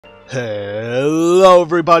Hello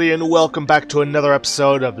everybody and welcome back to another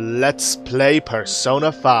episode of Let's Play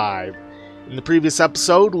Persona 5. In the previous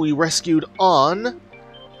episode we rescued Ann,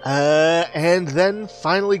 and then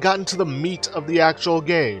finally got into the meat of the actual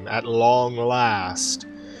game at long last.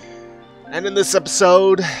 And in this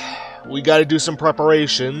episode we gotta do some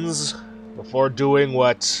preparations before doing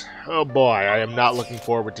what, oh boy, I am not looking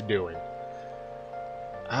forward to doing.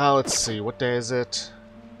 Let's see, what day is it?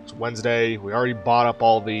 It's Wednesday. We already bought up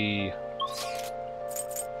all the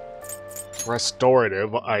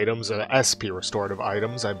restorative items, SP restorative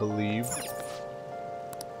items, I believe.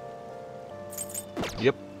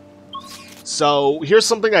 Yep. So, here's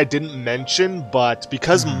something I didn't mention, but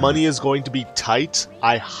because money is going to be tight,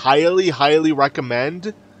 I highly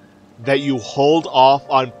recommend that you hold off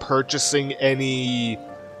on purchasing any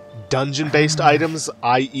dungeon-based items,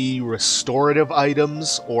 i.e. restorative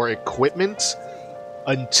items or equipment,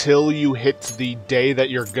 until you hit the day that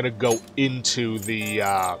you're gonna go into the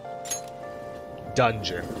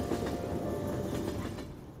dungeon.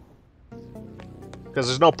 Because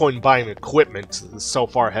there's no point in buying equipment so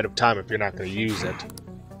far ahead of time if you're not gonna use it.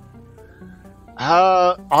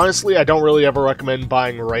 Honestly, I don't really ever recommend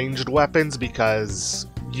buying ranged weapons because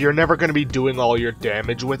you're never gonna be doing all your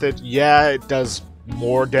damage with it. Yeah, it does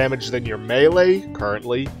more damage than your melee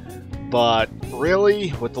currently, but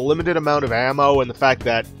really, with the limited amount of ammo and the fact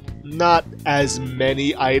that not as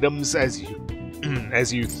many items as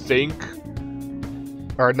you think,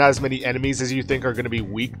 or not as many enemies as you think are going to be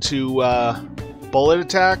weak to bullet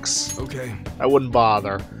attacks, okay, I wouldn't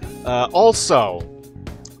bother. Also,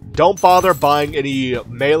 don't bother buying any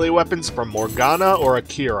melee weapons from Morgana or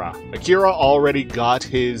Akira. Akira already got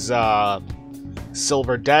his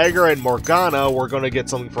silver dagger, and Morgana, we're going to get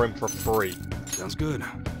something for him for free. Sounds good.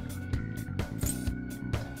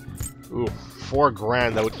 Ooh, $4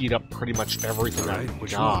 grand, that would eat up pretty much everything I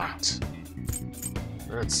got.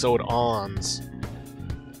 And so would Ann's.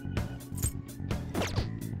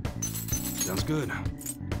 Sounds good.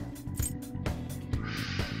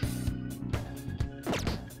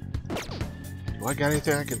 Do I got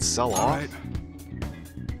anything I can sell off? Right.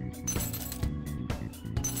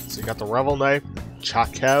 So you got the Revel Knife,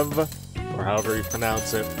 Chakev, or however you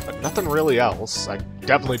pronounce it, but nothing really else. I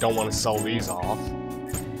definitely don't want to sell these off.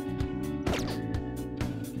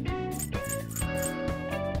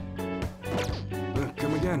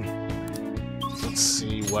 Come again. Let's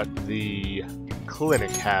see what the clinic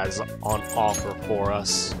has on offer for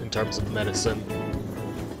us in terms of medicine.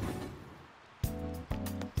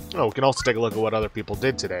 Oh, we can also take a look at what other people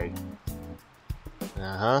did today.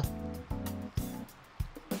 Uh-huh.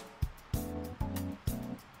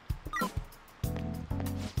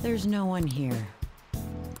 There's no one here.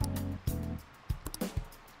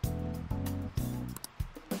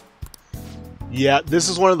 Yeah, this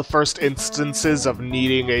is one of the first instances of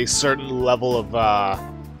needing a certain level of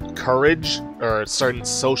courage, or a certain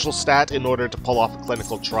social stat, in order to pull off a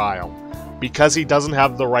clinical trial. Because he doesn't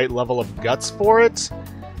have the right level of guts for it,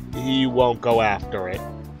 he won't go after it.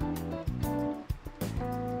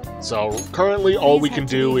 So, currently all we can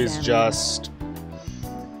do is just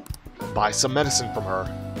buy some medicine from her.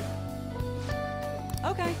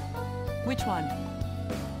 Okay. Which one?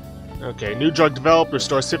 Okay, new drug developed,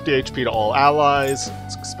 restores 50 HP to all allies.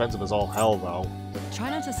 It's expensive as all hell, though. Try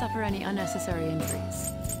not to suffer any unnecessary injuries.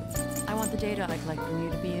 I want the data I collect from you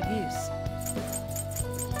to be of use.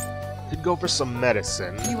 Could go for some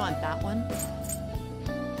medicine. You want that one?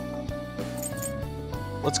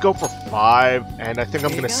 Let's go for 5, and I think I'm There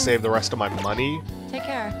you going to go. save the rest of my money, Take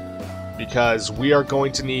care. because we are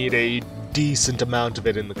going to need a decent amount of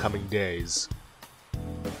it in the coming days.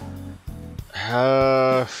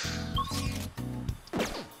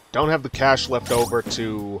 Don't have the cash left over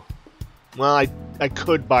to... Well, I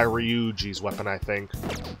could buy Ryuji's weapon, I think.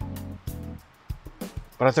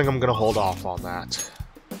 But I think I'm going to hold off on that.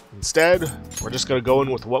 Instead, we're just going to go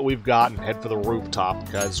in with what we've got and head for the rooftop,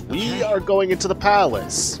 because we are going into the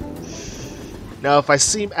palace. Now, if I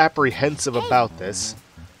seem apprehensive about this,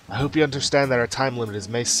 I hope you understand that our time limit is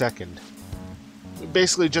May 2nd. We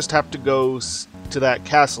basically just have to go to that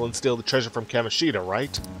castle and steal the treasure from Kamoshida,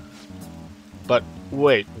 right? But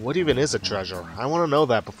wait, what even is a treasure? I want to know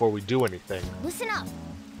that before we do anything. Listen up.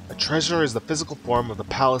 A treasure is the physical form of the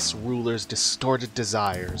palace ruler's distorted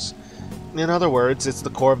desires. In other words, it's the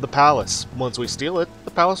core of the palace. Once we steal it,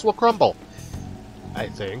 the palace will crumble. I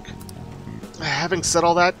think. Having said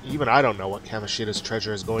all that, even I don't know what Kamoshida's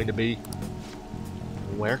treasure is going to be.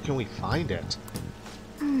 Where can we find it?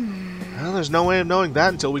 Well, there's no way of knowing that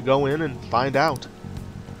until we go in and find out.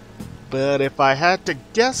 but if I had to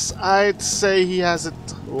guess, I'd say he has it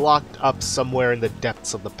locked up somewhere in the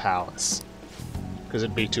depths of the palace. Because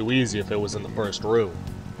it'd be too easy if it was in the first room.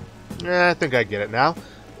 I think I get it now.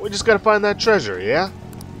 We just gotta find that treasure, yeah?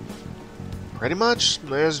 Pretty much.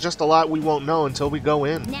 There's just a lot we won't know until we go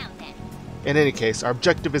in. Now then. In any case, our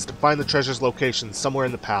objective is to find the treasure's location somewhere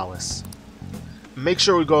in the palace. Make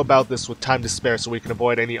sure we go about this with time to spare so we can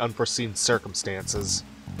avoid any unforeseen circumstances.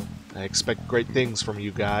 I expect great things from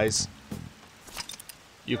you guys.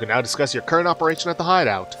 You can now discuss your current operation at the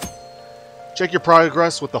hideout. Check your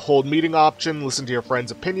progress with the hold meeting option, listen to your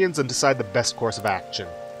friends' opinions, and decide the best course of action.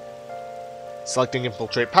 Selecting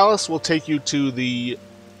Infiltrate Palace will take you to the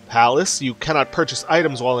palace. You cannot purchase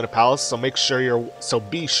items while in a palace, so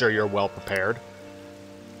be sure you're well prepared.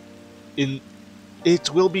 It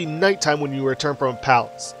will be nighttime when you return from a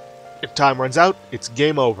palace. If time runs out, it's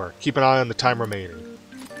game over. Keep an eye on the time remaining.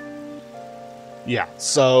 Yeah,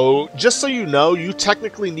 so just so you know, you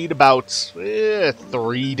technically need about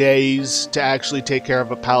 3 days to actually take care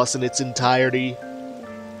of a palace in its entirety,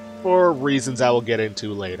 for reasons I will get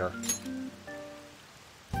into later.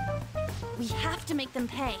 We have to make them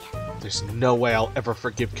pay. There's no way I'll ever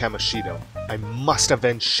forgive Kamoshida. I must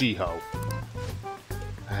avenge Shiho.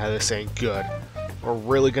 This ain't good. We're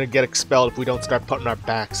really gonna get expelled if we don't start putting our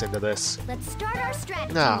backs into this. Let's start our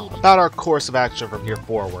strategy Now, meeting. about our course of action from here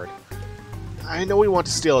forward. I know we want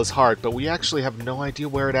to steal his heart, but we actually have no idea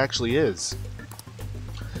where it actually is.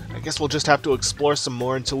 I guess we'll just have to explore some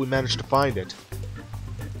more until we manage to find it.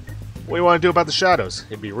 What do you want to do about the shadows?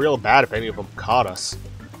 It'd be real bad if any of them caught us.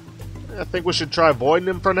 I think we should try avoiding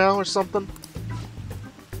them for now or something.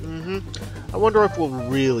 I wonder if we'll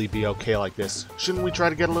really be okay like this. Shouldn't we try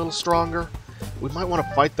to get a little stronger? We might want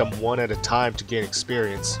to fight them one at a time to gain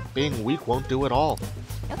experience. Being weak won't do it all.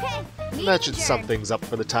 Okay, That should sum things up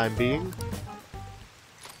for the time being.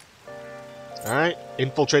 Alright,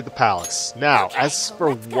 infiltrate the palace. Now, as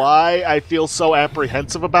for why I feel so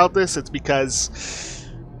apprehensive about this, it's because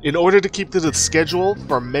in order to keep to the schedule,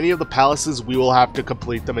 for many of the palaces, we will have to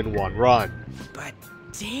complete them in one run. But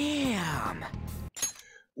damn!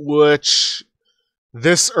 Which,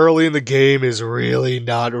 this early in the game is really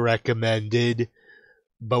not recommended,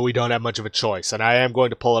 but we don't have much of a choice, and I am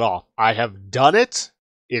going to pull it off. I have done it.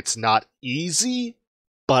 It's not easy,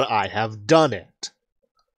 but I have done it.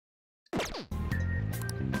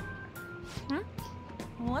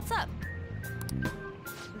 What's up?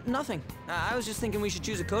 Nothing. I was just thinking we should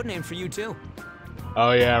choose a code name for you too.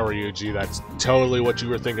 Oh yeah, Ryuji, that's totally what you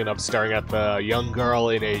were thinking of, staring at the young girl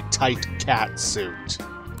in a tight cat suit.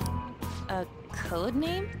 A code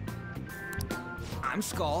name? I'm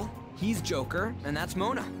Skull, he's Joker, and that's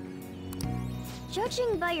Mona.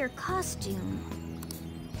 Judging by your costume,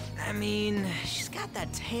 I mean, she's got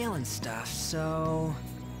that tail and stuff, so...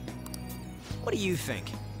 What do you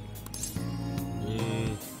think?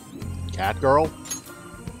 Cat girl?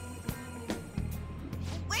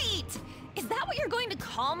 Wait! Is that what you're going to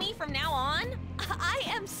call me from now on? I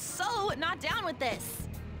am so not down with this.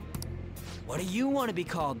 What do you want to be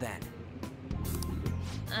called then?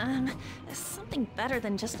 Something better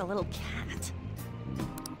than just a little cat.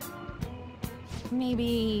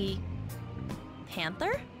 Maybe...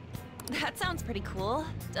 Panther? That sounds pretty cool,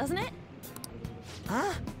 doesn't it?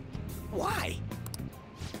 Huh? Why?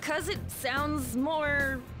 'Cause it sounds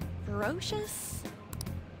more... ferocious?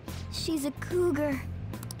 she's a cougar.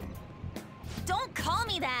 Don't call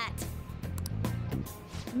me that!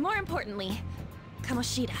 More importantly,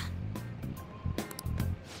 Kamoshida.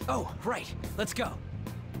 Oh, right. Let's go.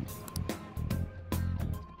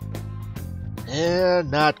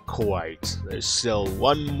 Not quite. There's still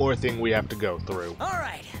one more thing we have to go through. All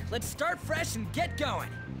right, let's start fresh and get going.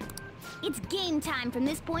 It's game time from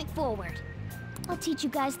this point forward. I'll teach you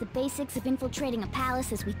guys the basics of infiltrating a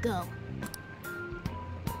palace as we go.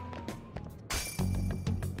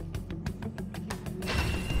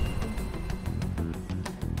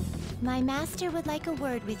 My master would like a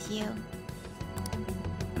word with you.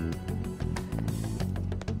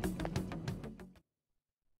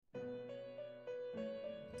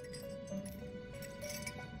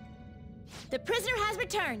 The prisoner has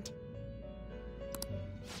returned.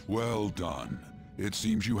 Well done. It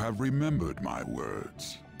seems you have remembered my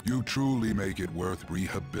words. You truly make it worth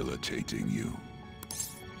rehabilitating you.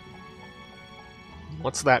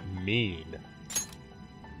 What's that mean?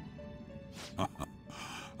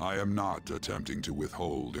 I am not attempting to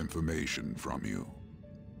withhold information from you.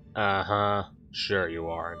 Uh-huh. Sure you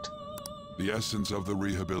aren't. The essence of the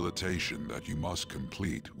rehabilitation that you must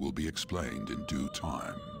complete will be explained in due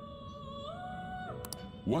time.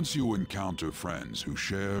 Once you encounter friends who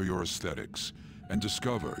share your aesthetics and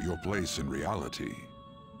discover your place in reality.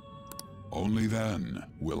 Only then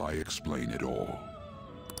will I explain it all.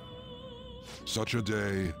 Such a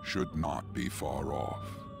day should not be far off.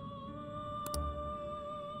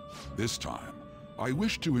 This time, I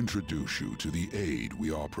wish to introduce you to the aid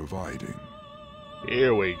we are providing.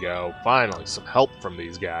 Here we go. Finally, some help from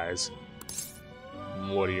these guys.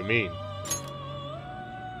 What do you mean?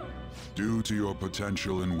 Due to your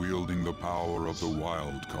potential in wielding the power of the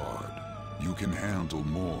wild card, you can handle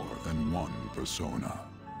more than one persona.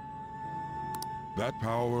 That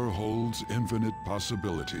power holds infinite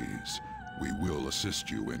possibilities. We will assist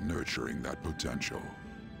you in nurturing that potential.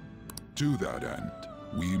 To that end,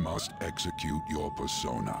 we must execute your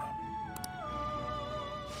persona.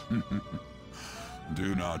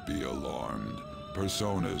 Do not be alarmed.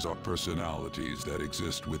 Personas are personalities that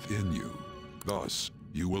exist within you. Thus,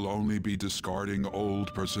 you will only be discarding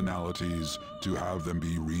old personalities to have them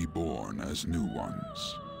be reborn as new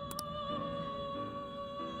ones.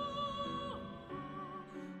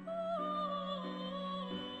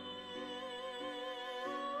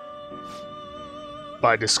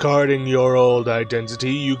 By discarding your old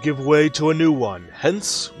identity, you give way to a new one.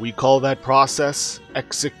 Hence, we call that process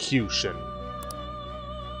execution.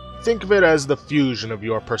 Think of it as the fusion of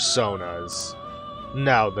your personas.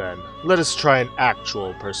 Now then, let us try an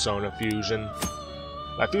actual persona fusion.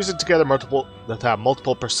 By fusing together multiple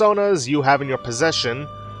personas you have in your possession,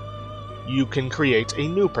 you can create a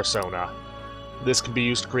new persona. This can be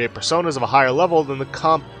used to create personas of a higher level than the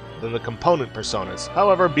component personas.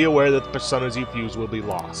 However, be aware that the personas you fuse will be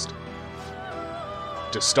lost.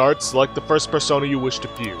 To start, select the first persona you wish to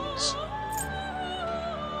fuse.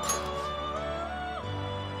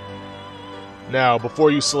 Now,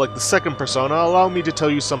 before you select the second persona, allow me to tell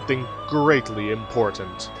you something greatly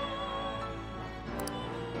important.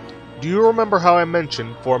 Do you remember how I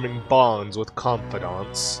mentioned forming bonds with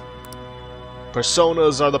confidants?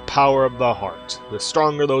 Personas are the power of the heart. The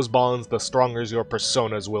stronger those bonds, the stronger your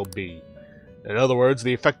personas will be. In other words,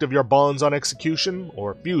 the effect of your bonds on execution,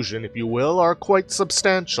 or fusion if you will, are quite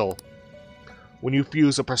substantial. When you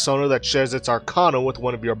fuse a persona that shares its arcana with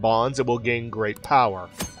one of your bonds, it will gain great power.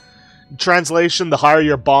 In translation, the higher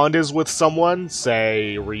your bond is with someone,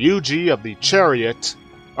 say Ryuji of the Chariot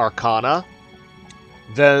Arcana,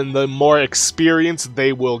 then the more experience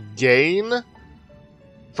they will gain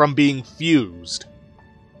from being fused.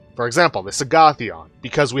 For example, the Sagathion,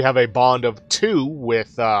 because we have a bond of 2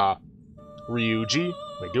 with Ryuji.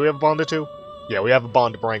 Wait, do we have a bond of 2? Yeah, we have a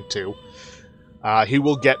bond of rank 2. He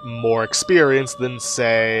will get more experience than,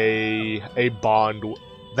 say, a bond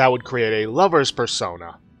that would create a lover's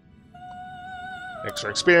persona.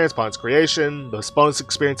 Extra experience, bonds creation. This bonus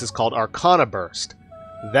experience is called Arcana Burst.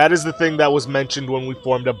 That is the thing that was mentioned when we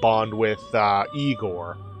formed a bond with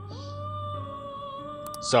Igor.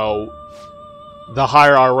 So, the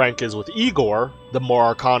higher our rank is with Igor, the more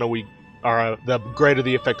Arcana the greater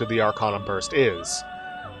the effect of the Arcana Burst is.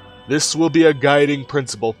 This will be a guiding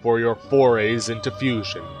principle for your forays into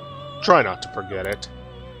fusion. Try not to forget it.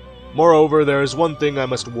 Moreover, there is one thing I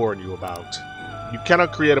must warn you about. You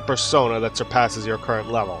cannot create a persona that surpasses your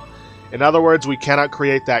current level. In other words, we cannot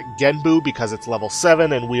create that Genbu because it's level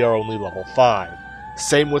 7 and we are only level 5.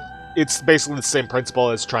 It's basically the same principle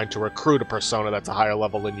as trying to recruit a persona that's a higher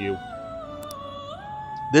level than you.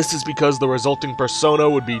 This is because the resulting persona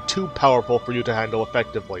would be too powerful for you to handle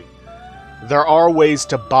effectively. There are ways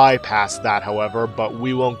to bypass that, however, but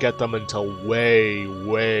we won't get them until way,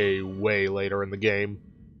 way, way later in the game.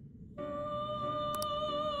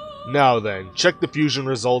 Now then, check the fusion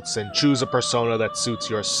results and choose a persona that suits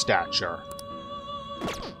your stature.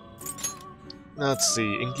 Let's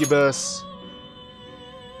see, Incubus.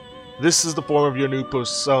 This is the form of your new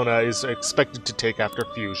persona is expected to take after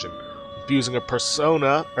fusion. When fusing a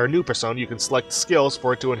persona, or new persona, you can select skills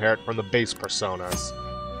for it to inherit from the base personas.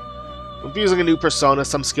 When fusing a new persona,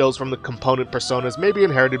 some skills from the component personas may be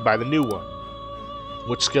inherited by the new one.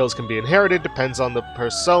 Which skills can be inherited depends on the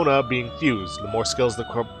persona being fused. The more skills the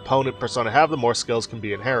component persona have, the more skills can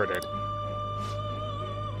be inherited.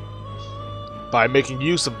 By making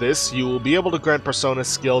use of this, you will be able to grant personas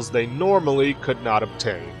skills they normally could not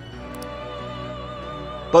obtain.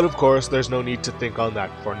 But of course, there's no need to think on that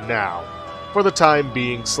for now. For the time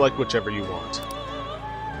being, select whichever you want.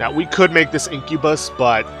 Now, we could make this Incubus,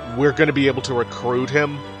 but we're going to be able to recruit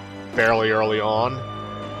him fairly early on.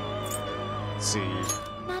 Let's see.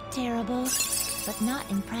 Not terrible, but not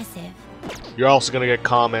impressive. You're also going to get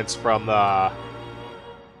comments from the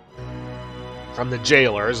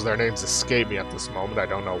jailers. Their names escape me at this moment. I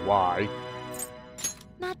don't know why.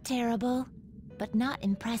 Not terrible, but not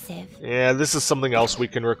impressive. Yeah, this is something else we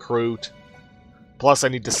can recruit. Plus, I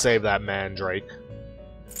need to save that Mandrake.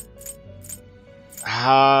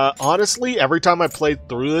 Honestly, every time I played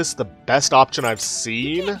through this, the best option I've You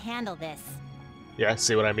seen... can't handle this. Yeah,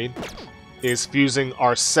 see what I mean? Is fusing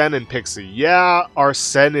Arsene and Pixie. Yeah,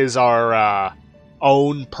 Arsene is our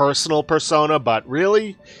own personal persona, but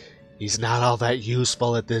really, he's not all that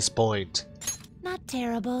useful at this point. Not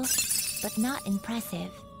terrible, but not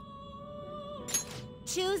impressive.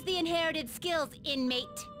 Choose the inherited skills, inmate.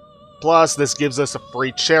 Plus, this gives us a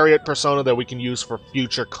free Chariot persona that we can use for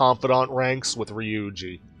future Confidant ranks with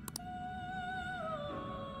Ryuji.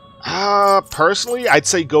 Personally, I'd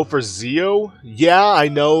say go for Zio. Yeah, I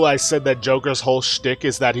know I said that Joker's whole shtick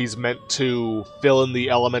is that he's meant to fill in the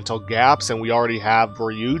elemental gaps, and we already have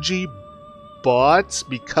Ryuji, but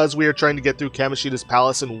because we are trying to get through Kamoshida's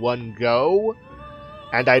palace in one go,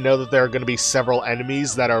 and I know that there are going to be several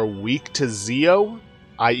enemies that are weak to Zio,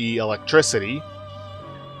 i.e. electricity,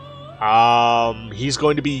 he's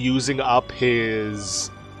going to be using up his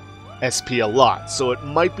SP a lot, so it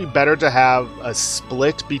might be better to have a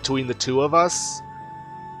split between the two of us,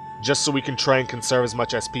 just so we can try and conserve as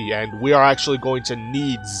much SP, and we are actually going to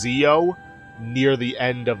need Zio near the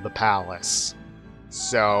end of the palace.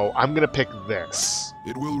 So, I'm gonna pick this.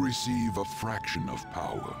 It will receive a fraction of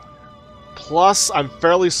power. Plus, I'm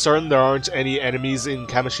fairly certain there aren't any enemies in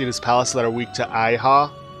Kamoshida's palace that are weak to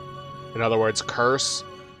Aiha. In other words, Curse.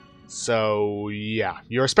 So, yeah.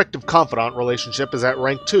 Your respective Confidant relationship is at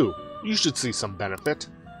rank 2. You should see some benefit.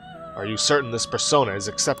 Are you certain this persona is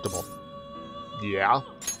acceptable? Yeah.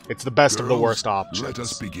 It's the best of the worst options. Let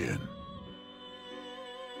us begin.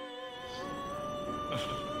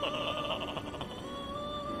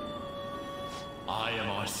 I am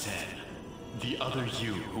Arsene, the other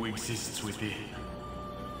you who exists within.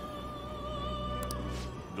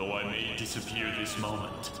 Though I may disappear this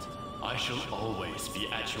moment, I shall always be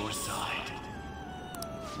at your side.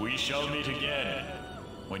 We shall meet again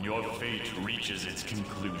when your fate reaches its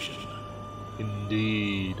conclusion.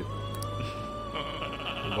 Indeed.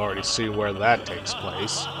 We've already seen where that takes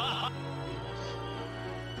place.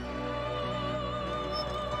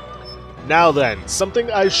 Now then, something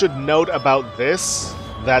I should note about this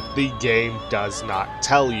that the game does not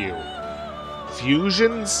tell you.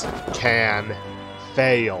 Fusions can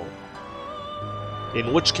fail.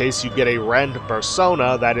 In which case you get a random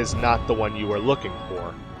persona that is not the one you were looking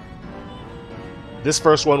for. This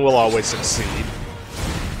first one will always succeed,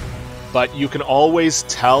 but you can always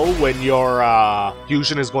tell when your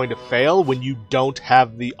fusion is going to fail when you don't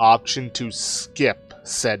have the option to skip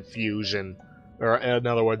said fusion, or in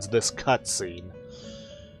other words, this cutscene.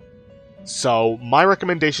 So, my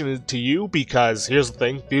recommendation is to you, because here's the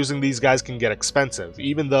thing, fusing these guys can get expensive.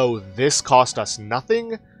 Even though this cost us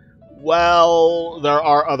nothing, well, there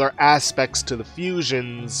are other aspects to the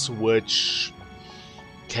fusions which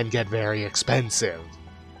can get very expensive.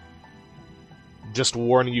 Just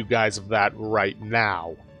warning you guys of that right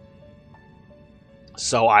now.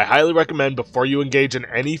 So I highly recommend before you engage in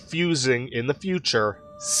any fusing in the future,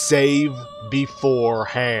 save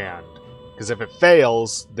beforehand. Because if it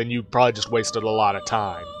fails, then you probably just wasted a lot of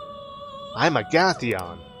time. I'm a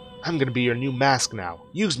Gathion. I'm gonna be your new mask now.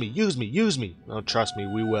 Use me, use me, use me. Oh, trust me,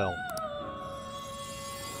 we will.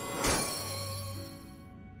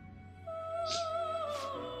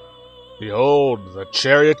 Behold, the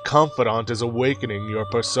Chariot Confidant is awakening your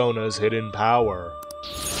persona's hidden power.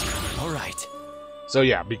 Alright. So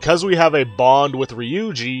yeah, because we have a bond with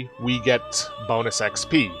Ryuji, we get bonus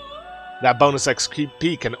XP. That bonus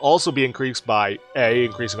XP can also be increased by A,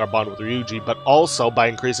 increasing our bond with Ryuji, but also by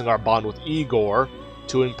increasing our bond with Igor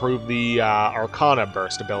to improve the Arcana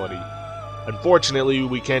Burst ability. Unfortunately,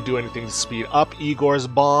 we can't do anything to speed up Igor's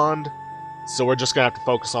bond, so we're just going to have to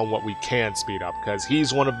focus on what we can speed up, because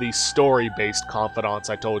he's one of the story-based confidants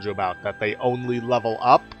I told you about, that they only level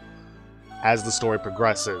up as the story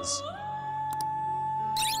progresses.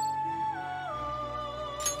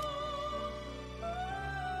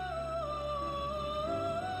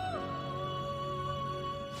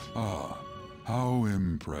 Ah, how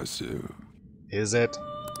impressive. Is it?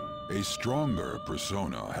 A stronger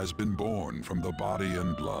persona has been born from the body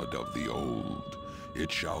and blood of the old. It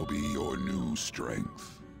shall be your new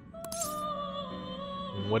strength.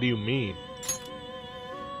 What do you mean?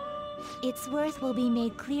 Its worth will be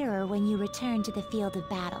made clearer when you return to the field of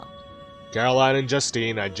battle. Caroline and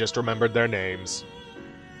Justine, I just remembered their names.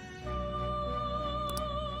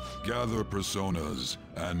 Gather personas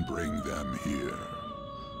and bring them here.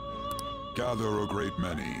 Gather a great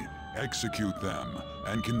many, execute them,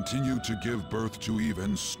 and continue to give birth to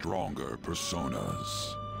even stronger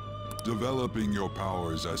personas. Developing your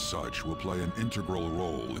powers as such will play an integral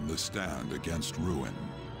role in the stand against ruin.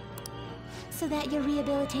 So that your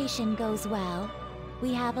rehabilitation goes well,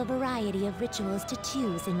 we have a variety of rituals to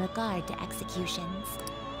choose in regard to executions.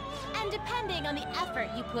 And depending on the effort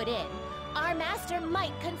you put in, our master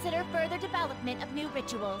might consider further development of new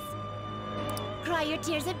rituals. Cry your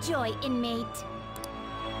tears of joy, inmate.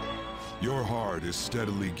 Your heart is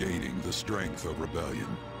steadily gaining the strength of rebellion.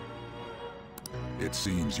 It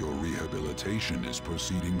seems your rehabilitation is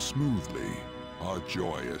proceeding smoothly. A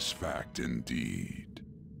joyous fact indeed.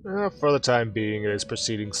 For the time being, it is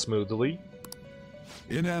proceeding smoothly.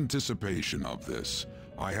 In anticipation of this,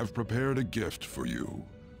 I have prepared a gift for you.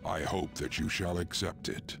 I hope that you shall accept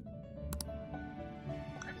it.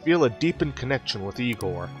 I feel a deepened connection with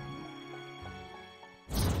Igor.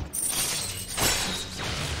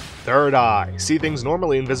 Third Eye. See things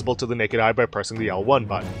normally invisible to the naked eye by pressing the L1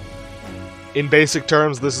 button. In basic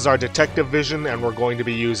terms, this is our detective vision, and we're going to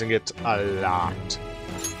be using it a lot.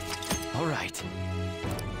 Alright.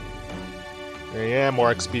 Yeah,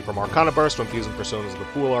 more XP from Arcana Burst when fusing personas of the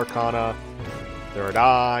Fool Arcana. Third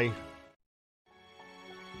Eye.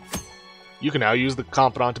 You can now use the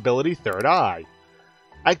Confidant ability, Third Eye.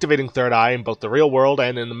 Activating Third Eye in both the real world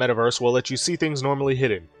and in the metaverse will let you see things normally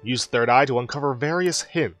hidden. Use Third Eye to uncover various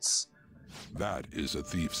hints. That is a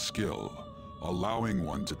thief's skill, allowing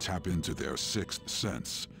one to tap into their sixth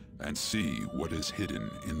sense and see what is hidden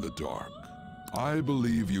in the dark. I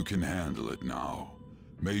believe you can handle it now.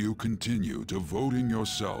 May you continue devoting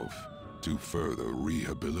yourself to further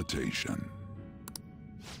rehabilitation.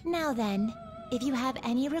 Now then, if you have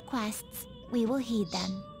any requests, we will heed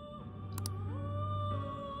them.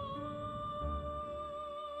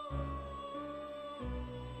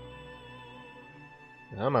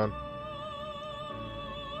 Come on.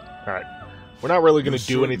 Alright. We're not really going to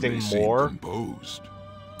do anything more. Composed.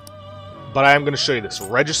 But I am going to show you this.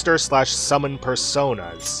 Register/summon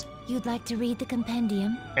personas. You'd like to read the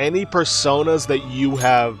compendium? Any personas that you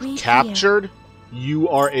have Read captured, you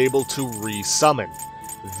are able to resummon.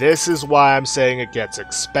 This is why I'm saying it gets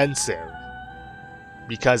expensive.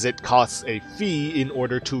 Because it costs a fee in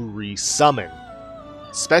order to resummon.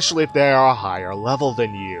 Especially if they are a higher level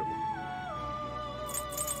than you.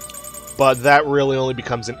 But that really only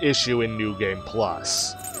becomes an issue in New Game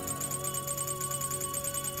Plus.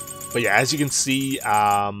 But yeah, as you can see,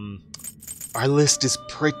 our list is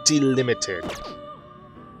pretty limited.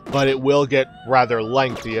 But it will get rather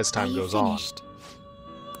lengthy as time goes on.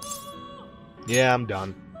 Yeah, I'm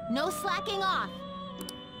done. No slacking off.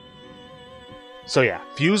 So yeah,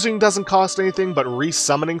 fusing doesn't cost anything, but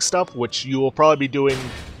resummoning stuff, which you will probably be doing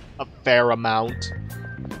a fair amount.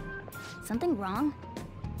 Something wrong?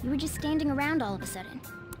 You were just standing around all of a sudden.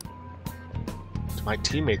 To my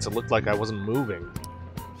teammates, it looked like I wasn't moving.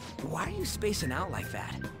 Why are you spacing out like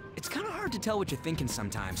that? It's kind of hard to tell what you're thinking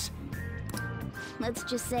sometimes. Let's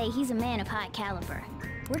just say he's a man of high caliber.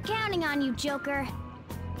 We're counting on you, Joker.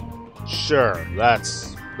 Sure,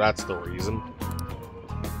 that's the reason.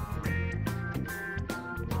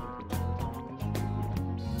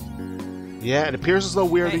 Yeah, it appears as though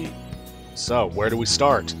we're the... So, where do we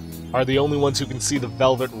start? Are the only ones who can see the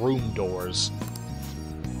Velvet Room doors.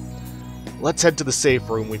 Let's head to the safe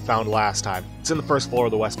room we found last time. It's in the first floor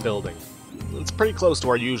of the West Building. It's pretty close to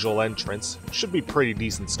our usual entrance. Should be pretty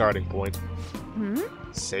decent starting point.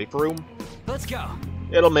 Safe room? Let's go.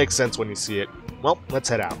 It'll make sense when you see it. Well, let's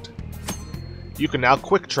head out. You can now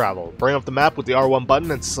quick travel. Bring up the map with the R1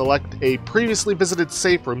 button and select a previously visited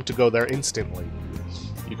safe room to go there instantly.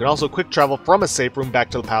 You can also quick travel from a safe room back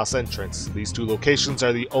to the palace entrance. These two locations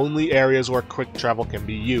are the only areas where quick travel can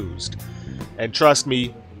be used. And trust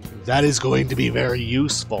me, that is going to be very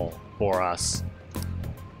useful for us.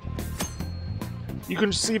 You can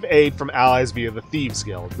receive aid from allies via the Thieves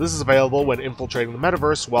Guild. This is available when infiltrating the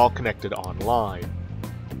metaverse while connected online.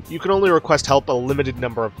 You can only request help a limited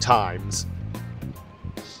number of times,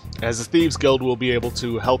 as the Thieves Guild will be able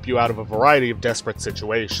to help you out of a variety of desperate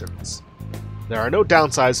situations. There are no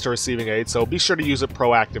downsides to receiving aid, so be sure to use it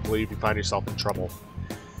proactively if you find yourself in trouble.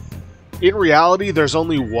 In reality, there's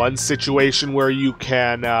only one situation where you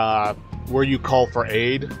can, where you call for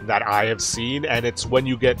aid that I have seen, and it's when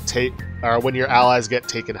you get when your allies get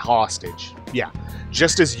taken hostage. Yeah,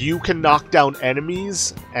 just as you can knock down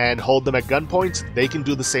enemies and hold them at gunpoint, they can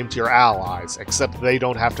do the same to your allies, except they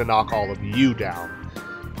don't have to knock all of you down.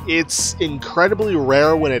 It's incredibly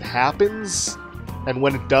rare when it happens, and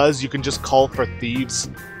when it does, you can just call for thieves,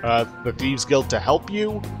 the Thieves Guild to help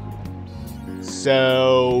you.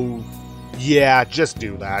 So, yeah, just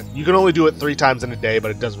do that. You can only do it 3 times in a day,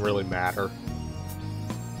 but it doesn't really matter.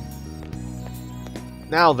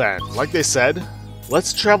 Now then, like they said,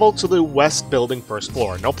 let's travel to the west building first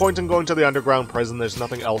floor. No point in going to the underground prison, there's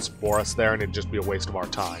nothing else for us there and it'd just be a waste of our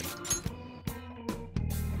time.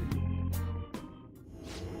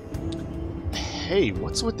 Hey,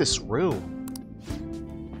 what's with this room?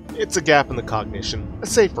 It's a gap in the cognition. A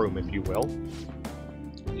safe room, if you will.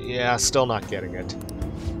 Yeah, still not getting it.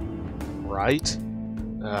 Right?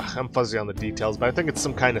 I'm fuzzy on the details, but I think it's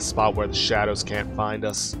some kind of spot where the shadows can't find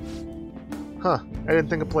us. Huh, I didn't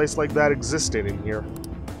think a place like that existed in here.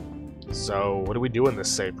 So, what do we do in this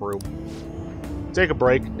safe room? Take a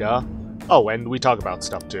break, duh. Oh, and we talk about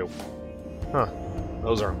stuff too. Huh,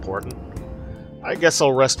 those are important. I guess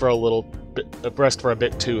I'll rest for a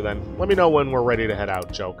bit too then. Let me know when we're ready to head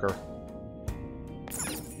out, Joker.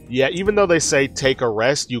 Yeah, even though they say take a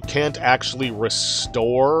rest, you can't actually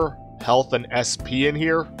restore health and SP in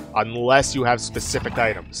here unless you have specific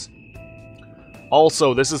items.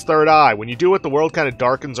 Also, this is Third Eye. When you do it, the world kind of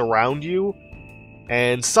darkens around you,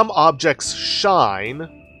 and some objects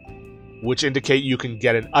shine, which indicate you can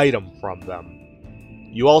get an item from them.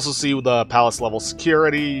 You also see the palace level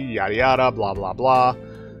security, yada yada, blah blah blah.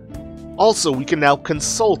 Also, we can now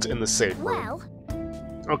consult in the safe room.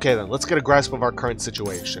 Okay then, let's get a grasp of our current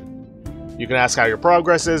situation. You can ask how your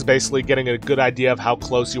progress is, basically getting a good idea of how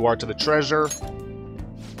close you are to the treasure.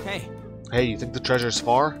 Hey. Hey, you think the treasure's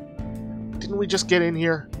far? Didn't we just get in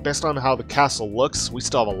here? Based on how the castle looks, we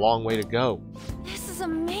still have a long way to go. This is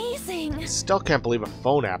amazing. Still can't believe a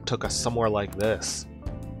phone app took us somewhere like this.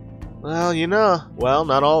 Well,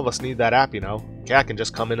 not all of us need that app, Cat can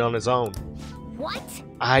just come in on his own. What?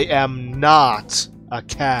 I am not a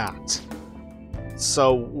cat.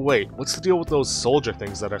 So, wait, what's the deal with those soldier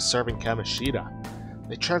things that are serving Kamoshida?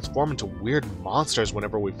 They transform into weird monsters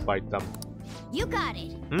whenever we fight them. You got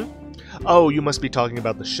it. Oh, you must be talking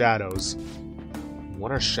about the shadows.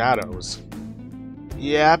 What are shadows?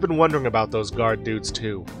 Yeah, I've been wondering about those guard dudes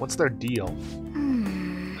too. What's their deal?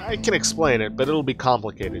 I can explain it, but it'll be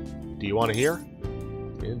complicated. Do you want to hear?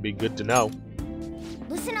 It'd be good to know.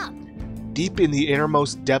 Listen up. Deep in the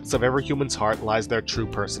innermost depths of every human's heart lies their true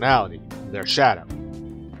personality, their shadow.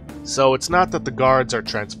 So it's not that the guards are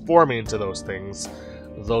transforming into those things,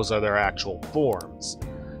 those are their actual forms.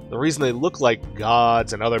 The reason they look like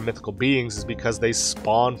gods and other mythical beings is because they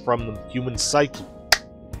spawn from the human psyche.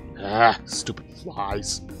 Ah, stupid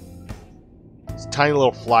flies. These tiny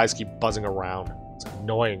little flies keep buzzing around. It's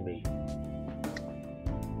annoying me.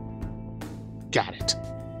 Got it.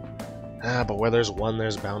 Ah, but where there's one,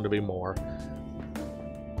 there's bound to be more.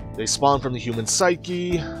 They spawn from the human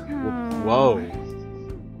psyche. Whoa.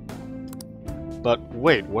 But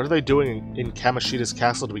wait, what are they doing in Kamoshida's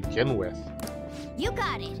castle to begin with? You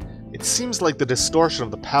got it. It seems like the distortion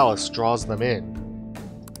of the palace draws them in.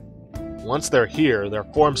 Once they're here, their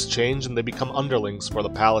forms change and they become underlings for the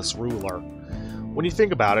palace ruler. When you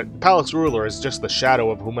think about it, the palace ruler is just the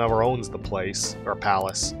shadow of whomever owns the place, or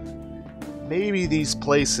palace. Maybe these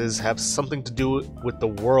places have something to do with the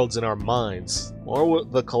worlds in our minds, or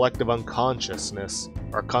with the collective unconsciousness,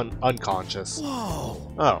 or unconscious.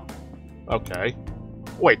 Whoa! Oh, okay.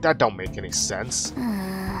 Wait, that don't make any sense.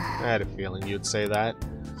 I had a feeling you'd say that.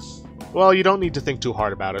 Well, you don't need to think too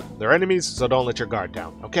hard about it. They're enemies, so don't let your guard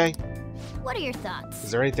down, okay? What are your thoughts?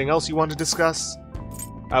 Is there anything else you want to discuss?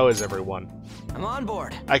 How is everyone? I'm on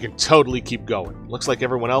board. I can totally keep going. Looks like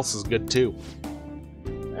everyone else is good too.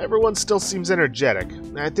 Everyone still seems energetic.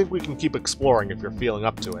 I think we can keep exploring if you're feeling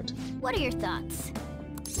up to it. What are your thoughts?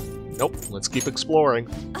 Nope, let's keep exploring.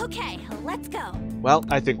 Okay, let's go. Well,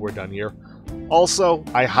 I think we're done here. Also,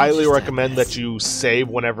 I highly recommend that you save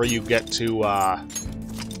whenever you get to a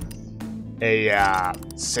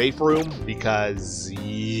safe room, because,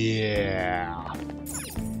 yeah,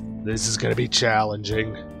 this is going to be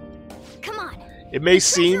challenging. Come on. It may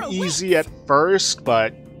seem easy at first,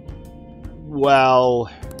 but, well...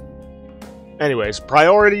 Anyways,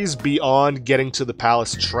 priorities beyond getting to the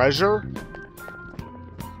palace treasure.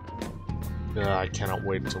 I cannot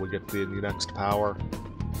wait until we get to the next power.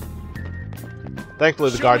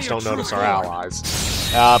 Thankfully, the guards don't notice our allies.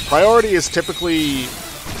 Priority is typically,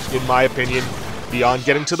 in my opinion, beyond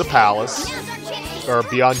getting to the palace, or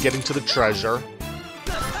beyond getting to the treasure,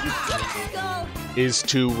 is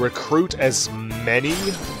to recruit as many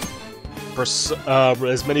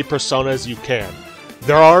persona as you can.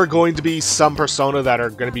 There are going to be some persona that are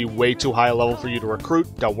going to be way too high a level for you to recruit.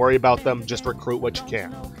 Don't worry about them, just recruit what you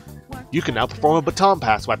can. You can now perform a baton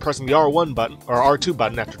pass by pressing the R1 button, or R2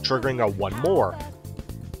 button after triggering a one more.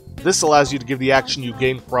 This allows you to give the action you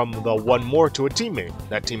gain from the one more to a teammate.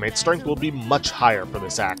 That teammate's strength will be much higher for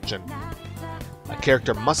this action. A That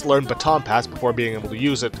character must learn Baton Pass before being able to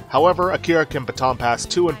use it. However, Akira can Baton Pass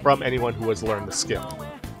to and from anyone who has learned the skill.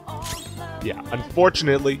 Yeah,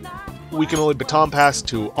 unfortunately, we can only Baton Pass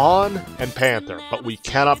to On and Panther, but we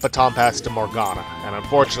cannot Baton Pass to Morgana, and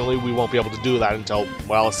unfortunately we won't be able to do that until,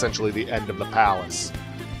 well, essentially the end of the palace.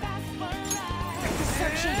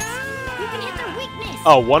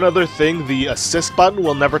 Oh, one other thing, the assist button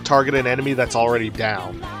will never target an enemy that's already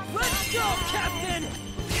down. Let's go, Captain! You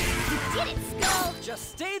did it, Skull!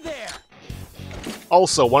 Just stay there!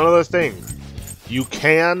 Also, one other thing. You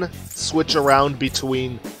can switch around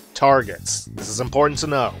between targets. This is important to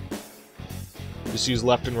know. Just use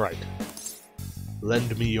left and right.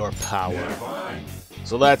 Lend me your power.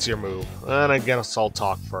 So that's your move. And I guess I'll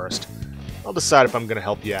talk first. I'll decide if I'm gonna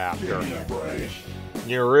help you after.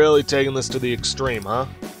 You're really taking this to the extreme, huh?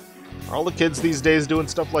 Are all the kids these days doing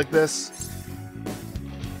stuff like this?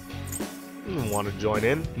 Want to join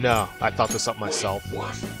in? No, I thought this up myself.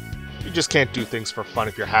 You just can't do things for fun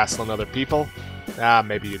if you're hassling other people. Ah,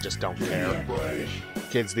 maybe you just don't care.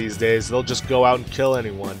 Kids these days, they'll just go out and kill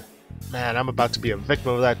anyone. Man, I'm about to be a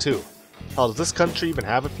victim of that too. Hell, does this country even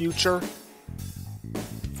have a future?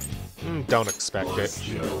 Don't expect it.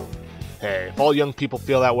 Hey, if all young people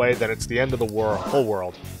feel that way, then it's the end of the whole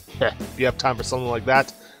world. If you have time for something like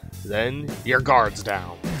that, then your guard's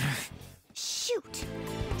down. Shoot!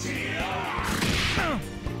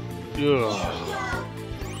 Ugh.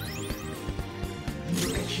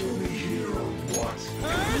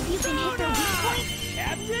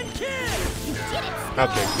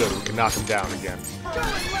 Okay, good. We can knock him down again.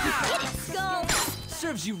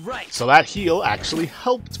 Serves you right. So that heal actually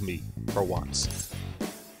helped me for once.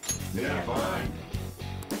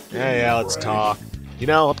 Yeah, let's talk. You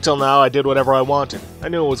know, up till now I did whatever I wanted. I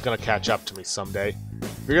knew it was gonna catch up to me someday.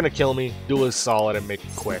 If you're gonna kill me, do it solid and make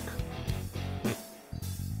it quick.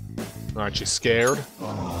 Aren't you scared?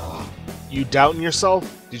 You doubting yourself?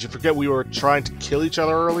 Did you forget we were trying to kill each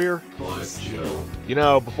other earlier? You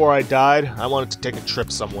know, before I died, I wanted to take a trip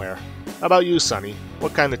somewhere. How about you, Sonny?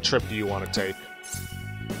 What kind of trip do you want to take?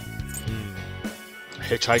 A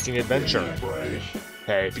hitchhiking adventure.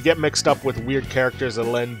 Hey, if you get mixed up with weird characters,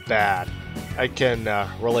 it'll end bad. I can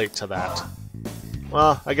relate to that.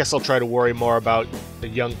 Well, I guess I'll try to worry more about the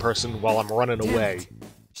young person while I'm running away.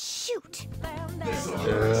 Shoot!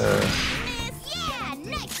 Ugh. Yeah,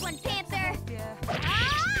 nice one, Panther!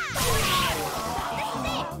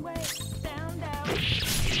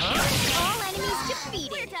 All enemies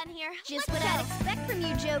defeated. We're done here. Just what I'd expect from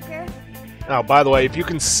you, Joker. Now, by the way, if you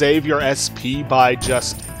can save your SP by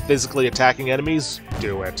just physically attacking enemies,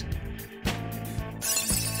 do it.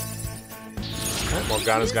 Right,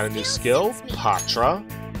 Morgana's got a new skill, Patra.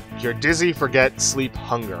 Cure Dizzy, Forget, Sleep,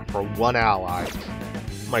 Hunger for one ally.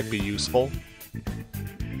 Might be useful.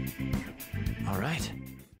 Alright.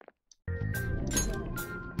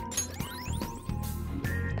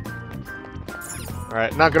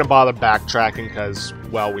 Alright, not gonna bother backtracking because,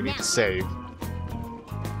 well, we need to save.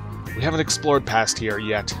 We haven't explored past here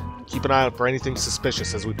yet. Keep an eye out for anything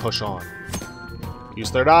suspicious as we push on. Use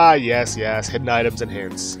third eye, yes, hidden items and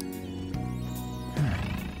hints.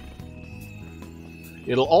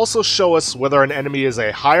 It'll also show us whether an enemy is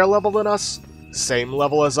a higher level than us, same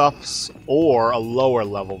level as us, or a lower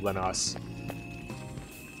level than us.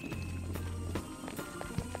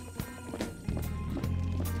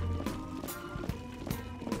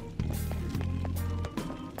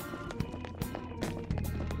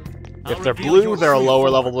 If they're blue, they're a lower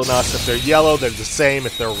level than us. If they're yellow, they're the same.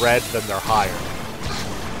 If they're red, then they're higher.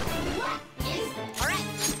 Alright,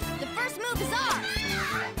 the first move is ours!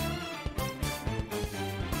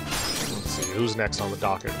 Let's see, who's next on the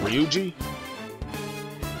docket? Ryuji?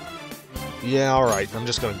 Yeah, alright, I'm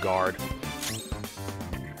just gonna guard.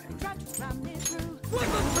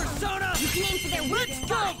 Persona! You can aim for their weak Let's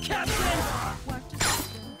go, Captain!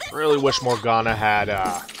 Really wish Morgana had,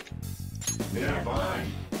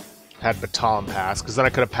 had Baton Pass, because then I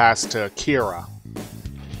could have passed to Kira.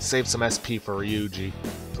 Save some SP for Ryuji.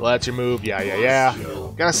 So that's your move, yeah.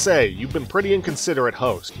 Gotta say, you've been pretty inconsiderate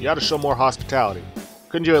host. You ought to show more hospitality.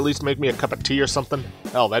 Couldn't you at least make me a cup of tea or something?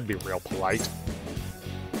 Hell, that'd be real polite.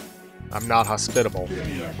 I'm not hospitable.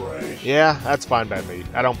 Yeah, that's fine by me.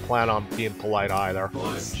 I don't plan on being polite either.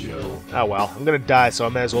 Oh well, I'm gonna die, so I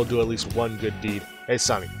may as well do at least one good deed. Hey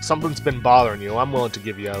Sonny, something's been bothering you. I'm willing to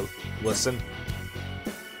give you a listen.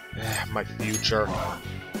 My future.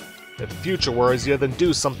 If the future worries you, then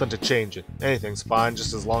do something to change it. Anything's fine,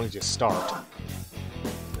 just as long as you start.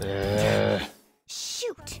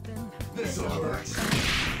 Shoot! This'll work.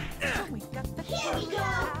 Here we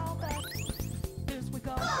go!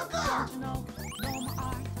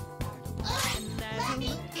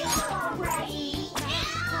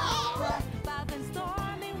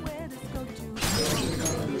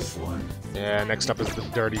 Yeah, next up is the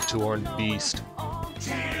dirty two-horned beast.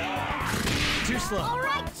 Too slow. All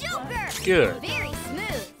right, Joker. Good. Very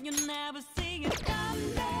smooth.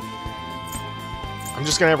 I'm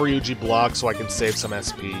just gonna have Ryuji block so I can save some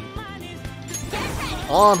SP.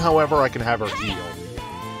 On, however, I can have her heal.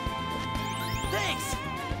 Thanks.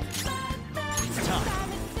 It's tough.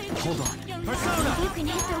 Hold on. Persona. You can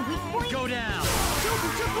hit the weak point. Go down.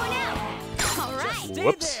 Joker took one out. All right. Stay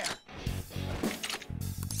Whoops. there.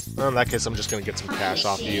 Well, in that case, I'm just gonna get some cash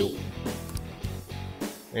off you.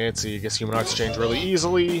 And see, I guess human hearts change really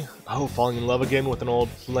easily. Oh, falling in love again with an old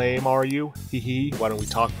flame, are you? Hee. Why don't we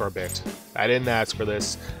talk for a bit? I didn't ask for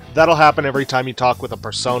this. That'll happen every time you talk with a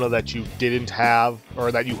persona that you didn't have,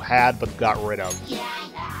 or that you had but got rid of.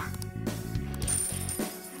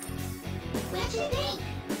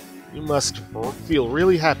 You must feel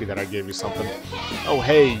really happy that I gave you something. Oh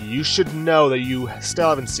hey, you should know that you still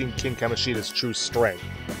haven't seen King Kamoshida's true strength.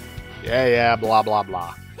 Yeah, blah blah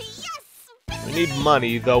blah. We need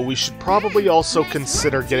money, though we should probably also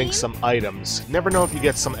consider getting some items. Never know if you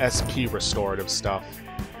get some SP restorative stuff.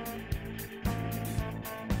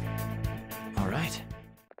 Alright.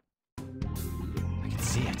 I can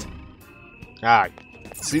see it. Alright.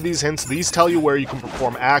 See these hints? These tell you where you can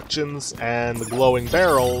perform actions, and the glowing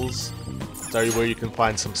barrels tell you where you can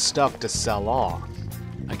find some stuff to sell off.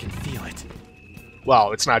 I can feel it.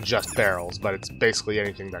 Well, it's not just barrels, but it's basically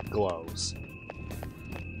anything that glows.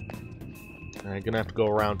 I'm gonna have to go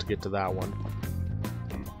around to get to that one.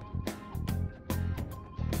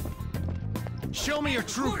 Show me your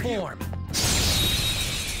true form.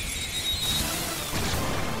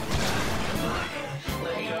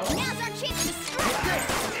 Now's our chance to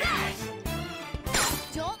strike.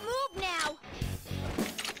 Don't move now.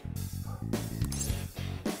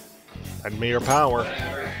 Lend me your power.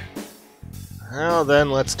 Well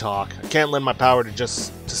then, let's talk. I can't lend my power to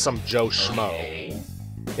some Joe Schmo.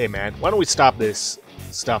 Hey man, why don't we stop this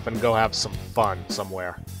stuff and go have some fun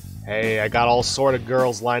somewhere? Hey, I got all sort of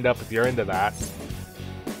girls lined up if you're into that.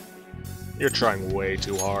 You're trying way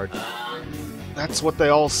too hard. That's what they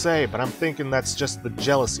all say, but I'm thinking that's just the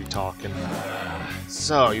jealousy talking.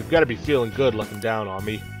 So, you've got to be feeling good looking down on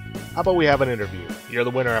me. How about we have an interview? You're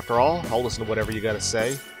the winner after all. I'll listen to whatever you got to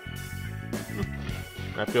say.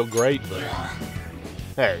 I feel great.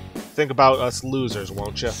 Hey, think about us losers,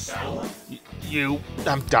 won't you?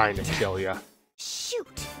 I'm dying to kill you. Shoot.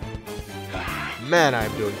 Man, I'm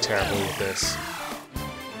doing terribly with this.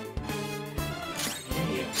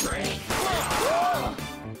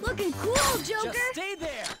 Looking cool, Joker. Just stay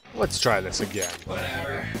there. Let's try this again.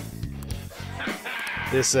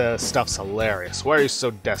 This stuff's hilarious. Why are you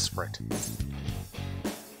so desperate?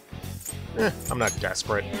 I'm not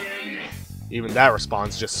desperate. Even that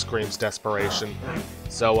response just screams desperation.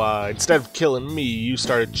 So, instead of killing me, you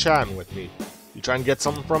started chatting with me. You trying to get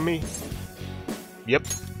something from me? Yep.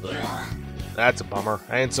 That's a bummer.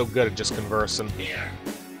 I ain't so good at just conversing.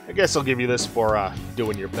 I guess I'll give you this for,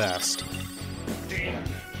 doing your best.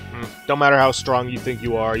 Don't matter how strong you think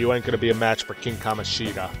you are, you ain't gonna be a match for King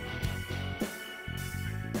Kamoshida.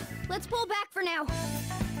 Let's pull back for now.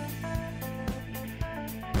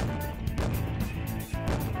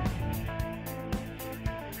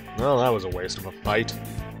 Well, that was a waste of a fight.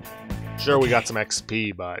 Sure, we got some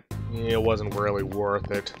XP, but it wasn't really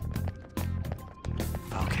worth it.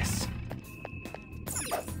 Focus.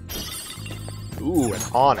 Ooh, an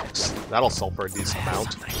onyx. That'll sell for a decent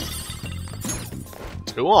amount.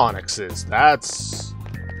 2 onyxes. That's...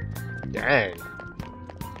 dang.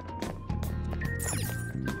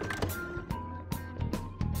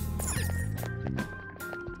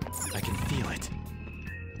 I can feel it.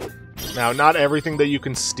 Now, not everything that you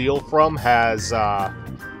can steal from has an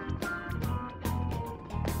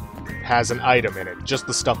item in it. Just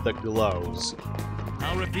the stuff that glows.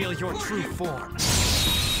 I'll reveal your true form. The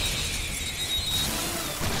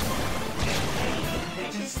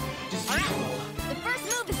first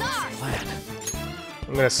move is ours. Plan.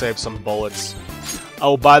 I'm gonna save some bullets.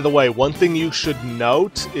 Oh, by the way, one thing you should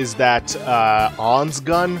note is that On's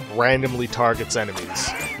gun randomly targets enemies.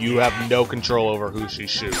 You have no control over who she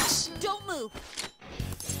shoots. Don't move.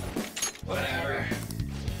 Whatever.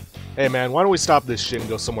 Hey man, why don't we stop this shit and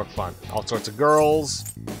go somewhere fun? All sorts of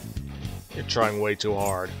girls. You're trying way too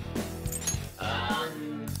hard.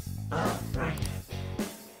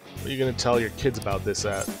 What are you gonna tell your kids about this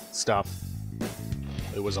stuff?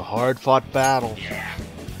 It was a hard-fought battle.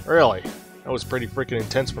 Really? That was pretty freaking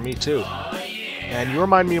intense for me too. And you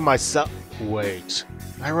remind me of myself. Wait,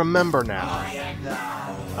 I remember now.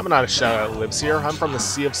 I'm not a shadow that lives here. I'm from the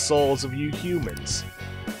Sea of Souls of you humans.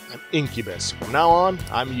 I'm Incubus. From now on,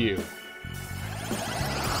 I'm you.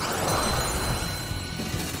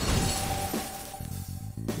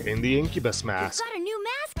 in the Incubus mask. You've got a new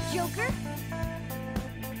mask, Joker.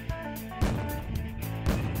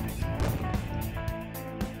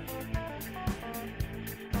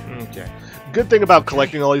 Okay. Good thing about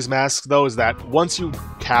collecting all these masks, though, is that once you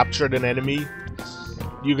captured an enemy,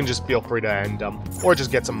 you can just feel free to end them. Or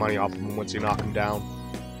just get some money off of them once you knock them down.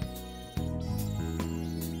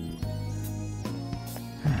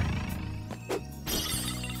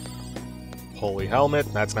 Holy helmet.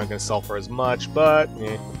 That's not going to sell for as much, but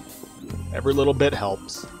every little bit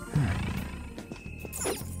helps.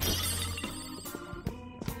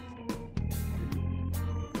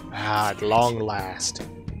 Ah, at long last.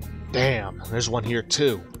 Damn, there's one here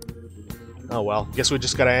too. Oh well, guess we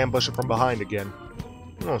just gotta ambush it from behind again.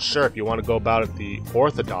 Well, sure, if you want to go about it the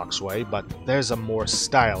orthodox way, but there's a more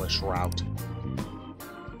stylish route.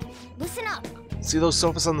 Listen up. See those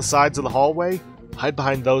sofas on the sides of the hallway? Hide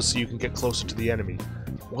behind those so you can get closer to the enemy.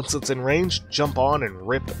 Once it's in range, jump on it and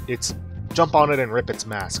rip its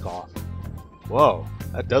mask off. Whoa,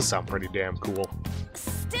 that does sound pretty damn cool.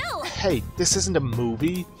 Still. Hey, this isn't a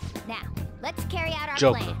movie. Now, let's carry out our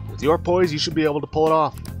Joker, plan. with your poise, you should be able to pull it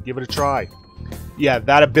off. Give it a try. Yeah,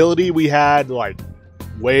 that ability we had, like,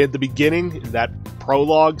 way at the beginning, in that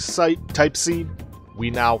prologue type scene,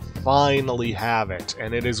 we now finally have it,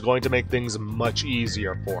 and it is going to make things much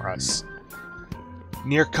easier for us.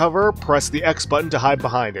 Near cover, press the X button to hide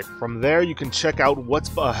behind it. From there, you can check out what's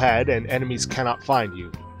ahead, and enemies cannot find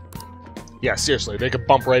you. Yeah, seriously, they could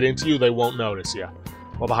bump right into you, they won't notice you.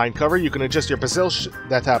 While behind cover, you can adjust your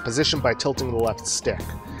position by tilting the left stick.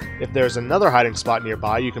 If there's another hiding spot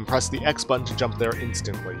nearby, you can press the X button to jump there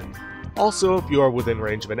instantly. Also, if you are within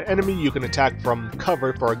range of an enemy, you can attack from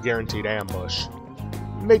cover for a guaranteed ambush.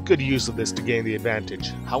 Make good use of this to gain the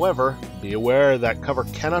advantage. However, be aware that cover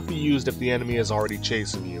cannot be used if the enemy is already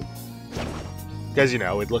chasing you. Because, you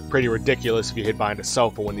know, it'd look pretty ridiculous if you hid behind a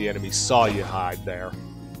sofa when the enemy saw you hide there.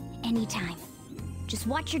 Anytime. Just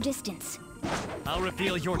watch your distance. I'll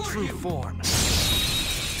reveal your true form.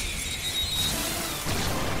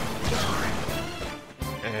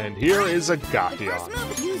 And here is a The Gothion. first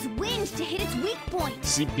move, use wind to hit its weak point.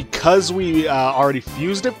 See, because we already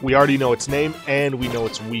fused it, we already know its name, and we know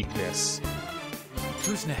its weakness.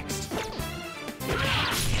 Who's next? It's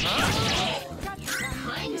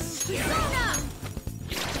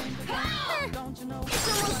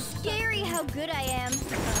almost scary how good I am.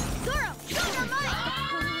 Zoro, show your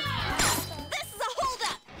might! This is a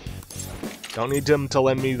holdup! Don't need them to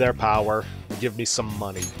lend me their power. Give me some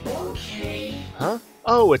money. Okay. Huh?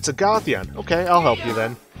 Oh, it's a Gothion. Okay, I'll help you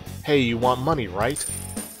then. Hey, you want money, right?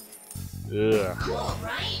 Ugh. Cool,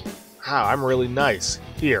 right? Wow, I'm really nice.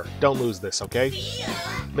 Here, don't lose this, okay? Yeah.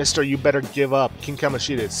 Mister, you better give up. King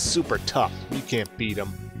Kamoshida is super tough. You can't beat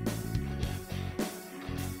him.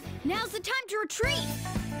 Now's the time to retreat!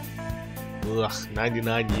 Ugh,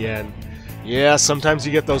 99 yen. Yeah, sometimes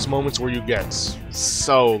you get those moments where you get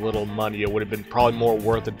so little money, it would have been probably more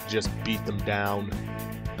worth it to just beat them down.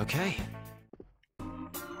 Okay.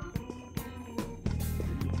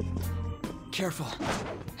 Careful.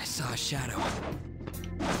 I saw a shadow.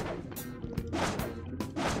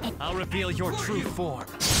 I'll reveal your true form.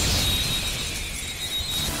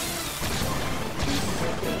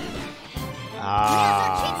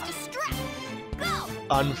 Ah.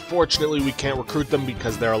 Unfortunately, we can't recruit them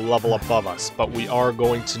because they're a level above us, but we are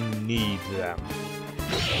going to need them.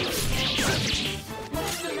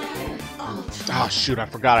 Ah, shoot, I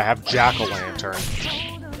forgot I have Jack-o'-lantern.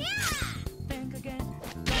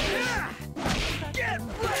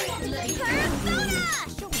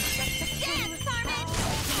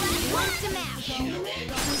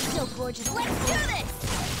 Still gorgeous. Let's do this!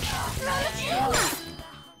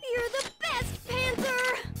 You're the best, Panther!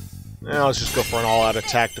 Now let's just go for an all-out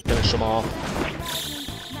attack to finish them off.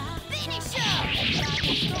 Finish him!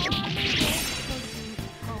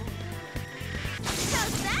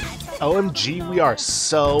 How's that? OMG, we are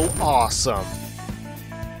so awesome.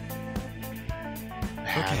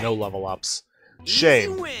 Okay. No level ups.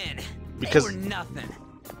 Shame. Easy win. Because They were nothing.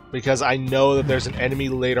 Because I know that there's an enemy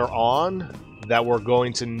later on that we're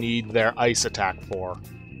going to need their ice attack for.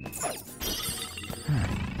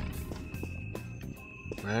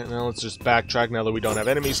 Alright, now let's just backtrack now that we don't have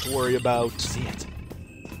enemies to worry about. See it.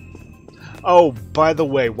 Oh, by the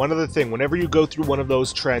way, one other thing. Whenever you go through one of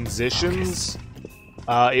those transitions,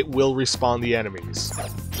 it will respawn the enemies.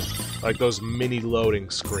 Like those mini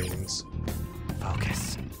loading screens.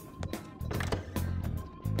 Focus.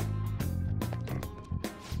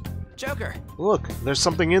 Joker. Look, there's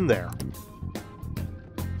something in there.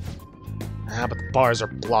 Ah, but the bars are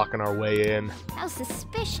blocking our way in. How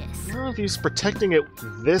suspicious. Well, if he's protecting it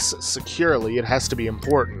this securely, it has to be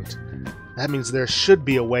important. That means there should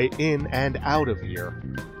be a way in and out of here.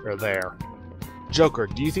 Or there. Joker,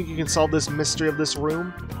 do you think you can solve this mystery of this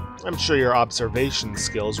room? I'm sure your observation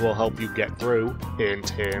skills will help you get through. Hint,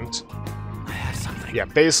 hint. I have something. Yeah,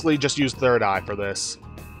 basically just use third eye for this.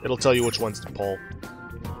 It'll tell you which ones to pull.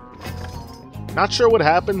 Not sure what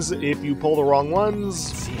happens if you pull the wrong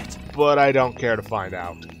ones, See it. but I don't care to find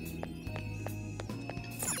out.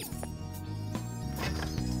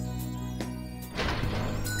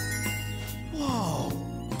 Whoa!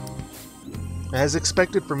 As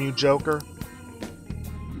expected from you, Joker.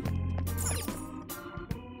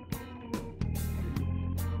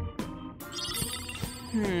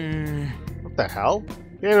 What the hell?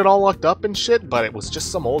 You had it all locked up and shit, but it was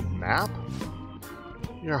just some old map?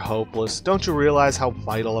 You're hopeless. Don't you realize how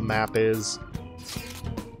vital a map is?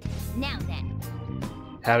 Now then.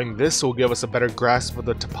 Having this will give us a better grasp of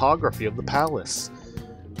the topography of the palace.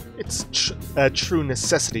 It's a true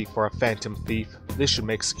necessity for a phantom thief. This should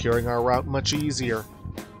make securing our route much easier.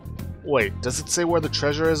 Wait, does it say where the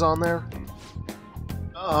treasure is on there?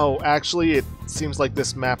 Oh, actually, it seems like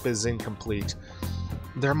this map is incomplete.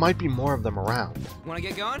 There might be more of them around. Wanna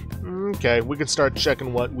get going? Okay, we can start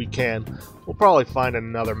checking what we can. We'll probably find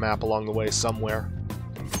another map along the way somewhere.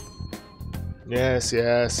 Yes,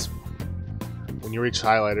 yes. When you reach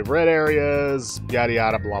highlighted red areas, yada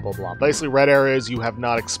yada, blah blah blah. Basically, red areas you have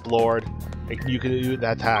not explored. You can do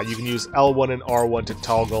that. You can use L1 and R1 to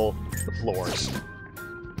toggle the floors.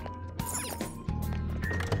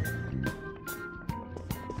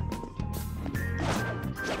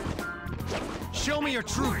 Show me your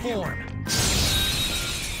true form.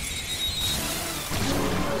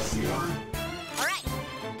 All right.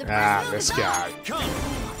 The Ah, first move this is guy. ours. Come.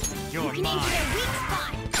 You You're can aim for mine. their weak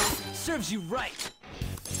spot. Serves you right.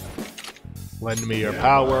 Lend me your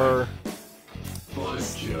power.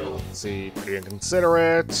 Let's see, pretty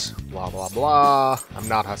inconsiderate. Blah blah blah. I'm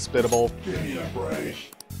not hospitable. Give me a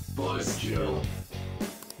break. Buzz Kill.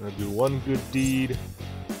 I'm gonna do one good deed.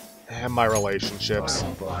 And my relationships.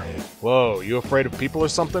 I'll buy it. Whoa, you afraid of people or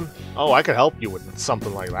something? Oh, I could help you with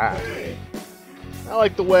something like that. I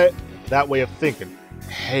like that way of thinking.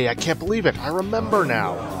 Hey, I can't believe it. I remember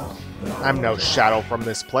now. I'm no shadow from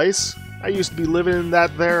this place. I used to be living in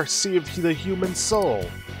that there sea of the human soul.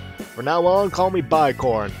 From now on, call me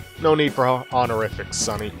Bicorn. No need for honorifics,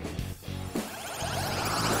 Sonny.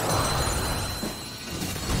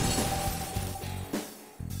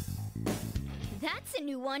 That's a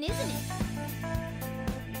new one, isn't it?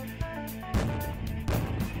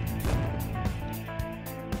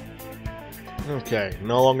 Okay,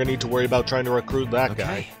 no longer need to worry about trying to recruit that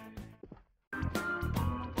guy.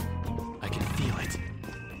 I can feel it.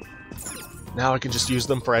 Now I can just use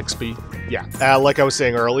them for XP. Yeah, like I was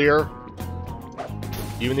saying earlier,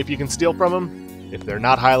 even if you can steal from them, if they're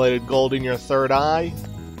not highlighted gold in your third eye,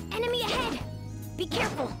 Enemy ahead. Be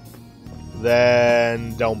careful.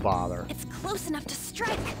 then don't bother. It's close enough to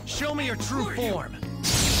strike. Show me your true form.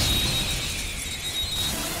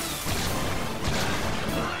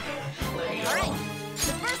 All right.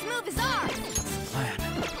 The first move is ours. Plan.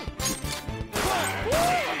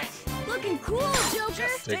 Woo! Looking cool, Joker.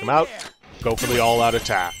 Take him out. Go for the all-out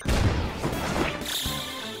attack.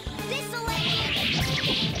 This'll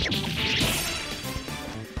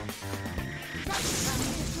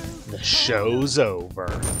The show's over.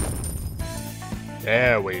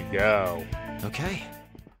 There we go. Okay.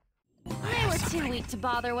 They were too weak to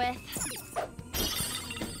bother with.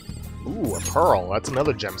 Ooh, a pearl. That's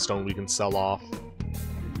another gemstone we can sell off.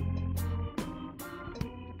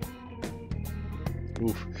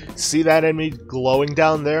 Oof. See that enemy glowing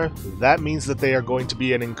down there? That means that they are going to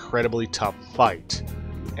be an incredibly tough fight.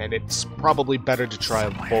 And it's probably better to try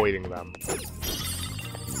avoiding them.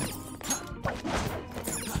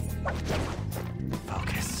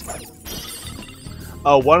 Focus.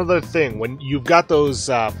 Oh, one other thing. When you've got those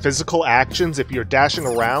physical actions, if you're dashing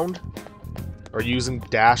around, or using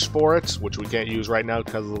dash for it, which we can't use right now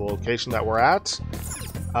because of the location that we're at,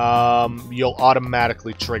 you'll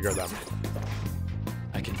automatically trigger them.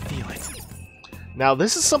 I can feel it. Now,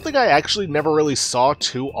 this is something I actually never really saw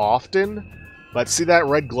too often, but see that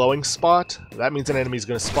red glowing spot? That means an enemy's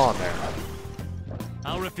going to spawn there.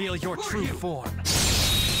 I'll reveal your true form.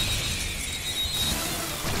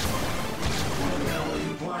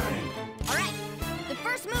 All right. The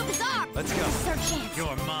first move is ours. Let's go. This is our chance.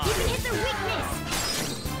 You're mine. You can hit their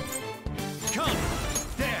weakness. Come.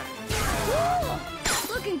 There. Cool.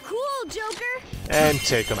 Looking cool, Joker. And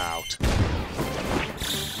take him out.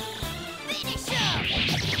 Finish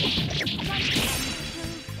him.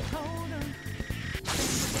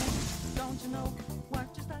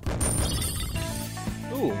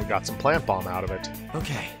 Ooh, we got some plant bomb out of it.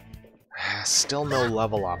 Okay. Still no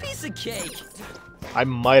level up. Piece of cake. I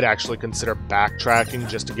might actually consider backtracking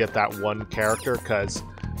just to get that one character, because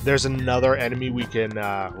there's another enemy we can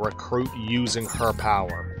recruit using her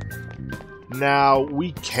power. Now,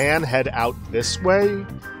 we can head out this way,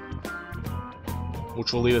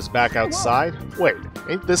 which will lead us back outside. Wait,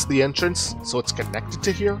 ain't this the entrance, so it's connected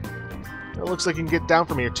to here? It looks like you can get down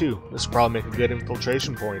from here too. This will probably make a good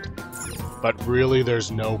infiltration point. But really, there's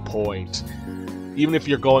no point. Even if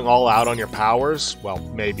you're going all out on your powers, well,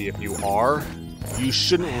 maybe if you are, you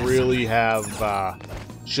shouldn't really have,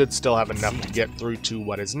 should still have enough to get through to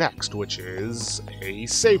what is next, which is a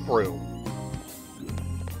safe room.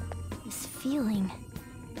 This feeling.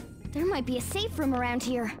 There might be a safe room around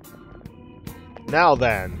here. Now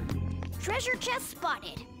then. Treasure chest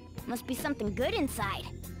spotted. Must be something good inside.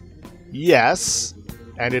 Yes,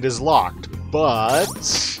 and it is locked,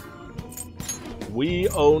 but we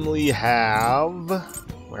only have...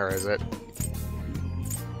 Where is it?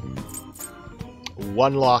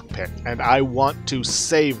 One lockpick, and I want to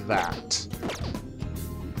save that.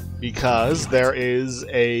 Because there is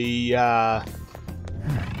a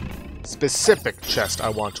specific chest I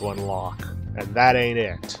want to unlock, and that ain't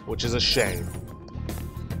it, which is a shame.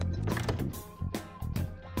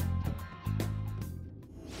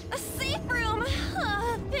 A safe room!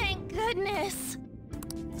 Oh, thank goodness.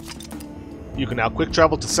 You can now quick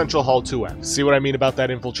travel to Central Hall 2F. See what I mean about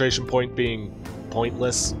that infiltration point being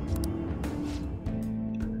pointless?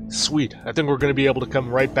 Sweet. I think we're going to be able to come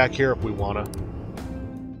right back here if we want to.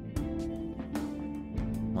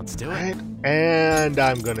 Let's do it. Right. And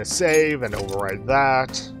I'm going to save and override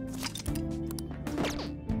that.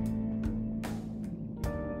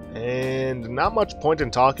 And not much point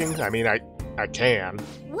in talking. I mean, I can.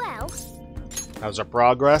 Well... How's our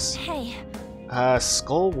progress? Hey.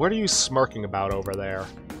 Skull, what are you smirking about over there?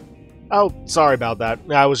 Oh, sorry about that.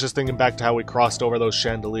 I was just thinking back to how we crossed over those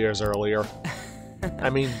chandeliers earlier. I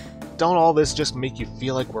mean, don't all this just make you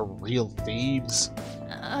feel like we're real thieves?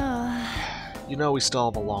 You know we still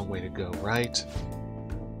have a long way to go, right?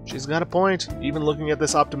 She's got a point. Even looking at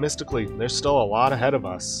this optimistically, there's still a lot ahead of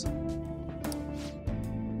us.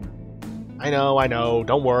 I know.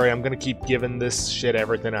 Don't worry, I'm gonna keep giving this shit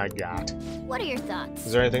everything I got. What are your thoughts?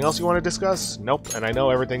 Is there anything else you want to discuss? Nope, and I know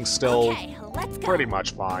everything's still Okay, let's go. pretty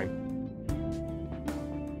much fine.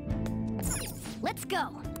 Let's go.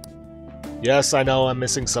 Yes, I know I'm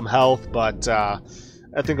missing some health, but I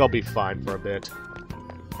think I'll be fine for a bit.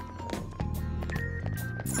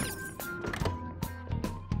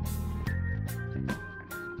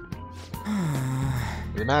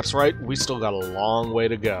 The map's right, we still got a long way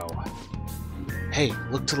to go. Hey,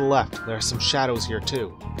 look to the left, there are some shadows here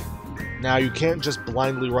too. Now, you can't just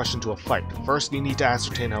blindly rush into a fight. First, you need to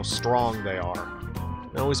ascertain how strong they are.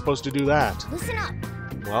 How are we supposed to do that? Listen up.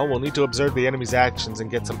 Well, we'll need to observe the enemy's actions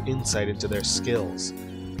and get some insight into their skills.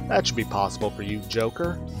 That should be possible for you,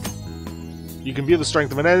 Joker. You can view the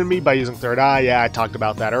strength of an enemy by using Third Eye. Yeah, I talked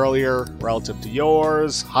about that earlier. Relative to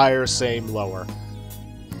yours, higher, same, lower.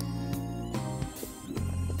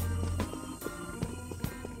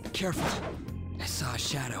 Careful. I saw a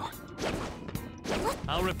shadow.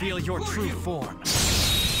 I'll reveal your true form.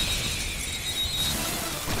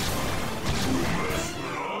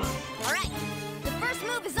 Alright, the first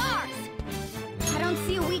move is ours. I don't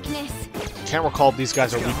see a weakness. Can't recall if these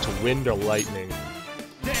guys are weak to wind or lightning.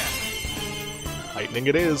 Lightning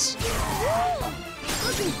it is.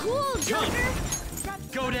 Looking cool, Joker.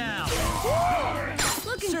 Go down.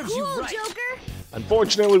 Looking Serves you cool, right. Joker.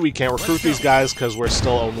 Unfortunately, we can't recruit these guys because we're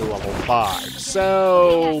still only level 5.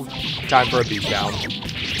 So, time for a beatdown.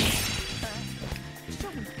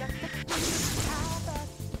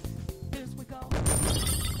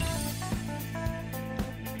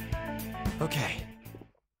 Okay.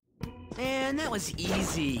 Man, that was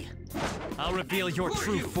easy. I'll reveal your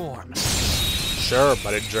true form. Sure,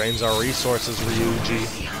 but it drains our resources,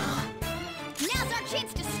 Ryuji. Now's our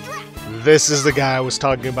chance to strike. This is the guy I was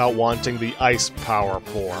talking about wanting the ice power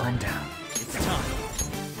for. Calm down. It's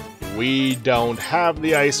time. We don't have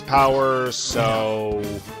the ice power, so...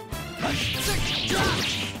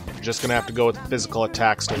 just gonna have to go with physical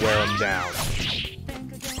attacks to wear him down.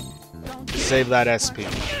 Save that SP.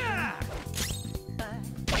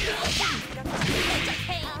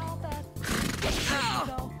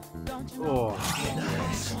 Oh.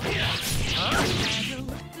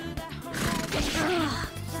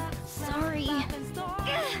 Sorry.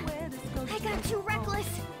 I got too reckless.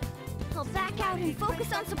 I'll back out and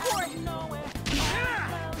focus on support.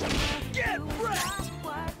 Get wrecked!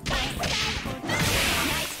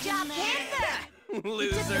 Nice job, Panther!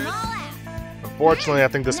 Losers. Unfortunately, I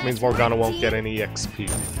think this means Morgana won't get any XP.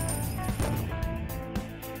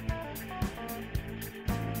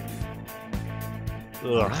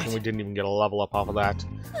 Ugh, and we didn't even get a level up off of that.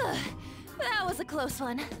 That was a close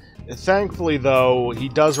one. Thankfully, though, he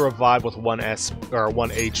does revive with 1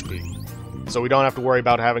 HP, so we don't have to worry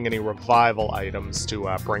about having any revival items to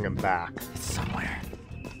bring him back. It's somewhere.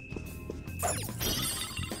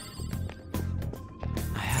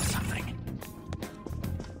 I have something.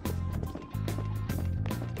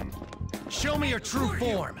 Show me your true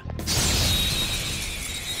form.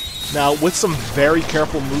 Now, with some very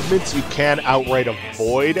careful movements, you can outright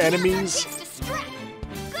avoid enemies.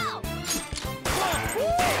 Go!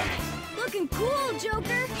 Looking cool,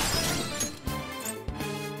 Joker.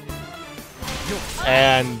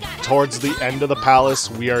 And towards the end of the palace,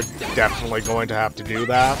 we are definitely going to have to do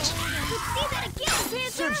that. Let's see that again, Panther.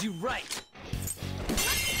 Serves you right. Let's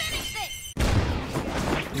finish this.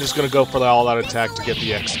 I'm just going to go for the all-out attack to get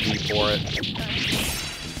the XP for it.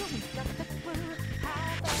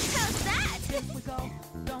 How's that?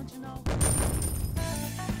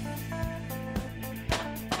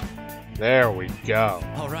 There we go.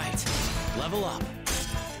 All right. Level up.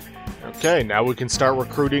 Okay, now we can start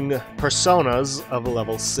recruiting personas of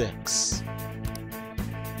level 6.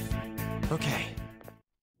 Okay.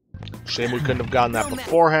 Shame we couldn't have gotten that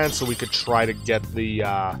beforehand, so we could try to get the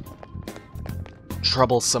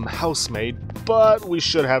troublesome housemaid, but we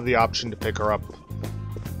should have the option to pick her up,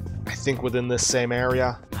 I think, within this same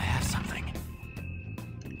area. I have something.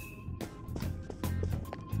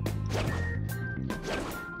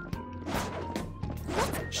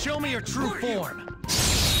 Show me your true form.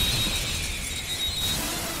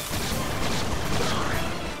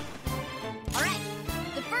 All right,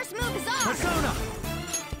 the first move is on.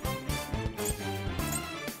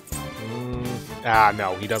 Persona.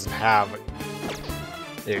 No, he doesn't have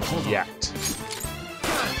it yet.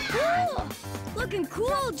 Cool. Looking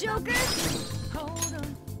cool, Joker.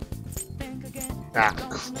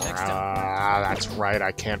 That's right,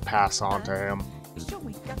 I can't pass on to him. It's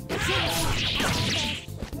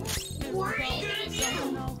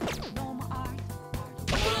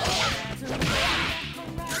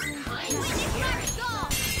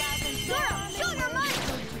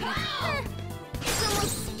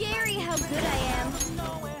almost scary how good I am.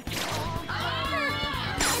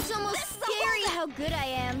 It's almost scary how good I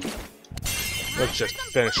am. Let's just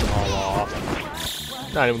finish them all off.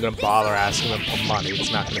 Not even gonna bother asking them for money,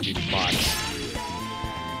 it's not gonna be much.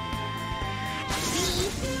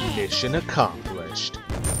 Mission accomplished.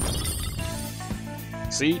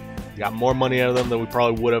 See? Got more money out of them than we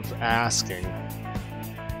probably would have asking.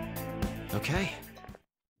 Okay.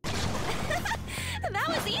 That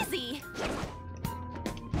was easy.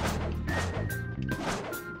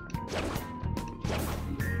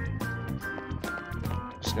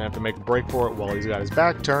 Just gonna have to make a break for it while he's got his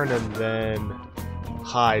back turned and then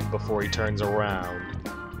hide before he turns around.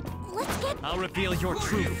 I'll reveal your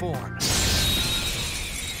true form.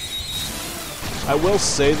 I will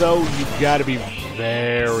say though, you've got to be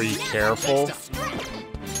very careful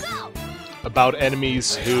about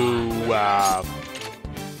enemies who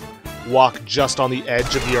walk just on the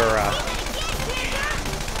edge of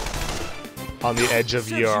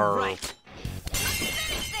your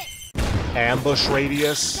ambush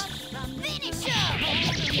radius.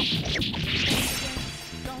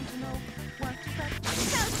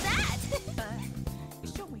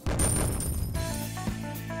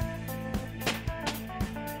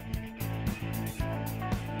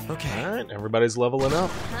 Okay. Alright, everybody's leveling up.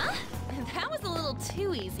 Huh? That was a little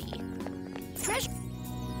too easy.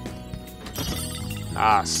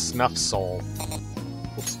 Ah, Snuff Soul.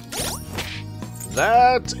 Oops.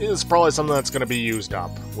 That is probably something that's going to be used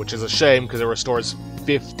up, which is a shame because it restores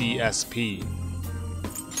 50 SP.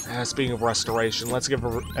 Speaking of restoration, let's give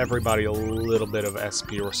everybody a little bit of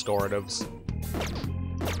SP restoratives.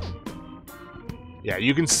 Yeah,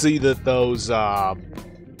 you can see that those are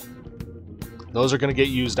going to get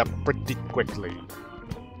used up pretty quickly.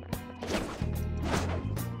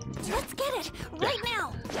 Let's get it right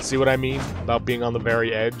now. See what I mean about being on the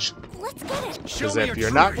very edge? Let's get it. Because if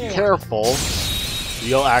you're not careful,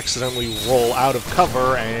 you'll accidentally roll out of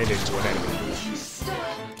cover and into an enemy.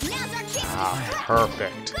 Ah,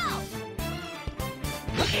 perfect.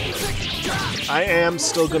 I am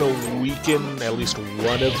still gonna weaken at least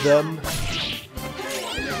one of them,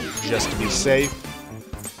 just to be safe.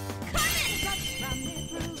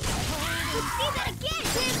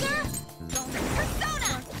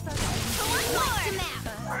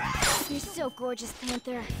 You're so gorgeous,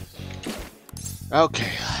 Panther.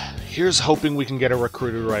 Okay, here's hoping we can get her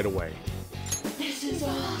recruited right away. This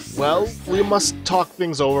Well, we must talk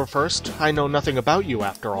things over first. I know nothing about you,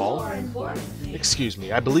 after all. Excuse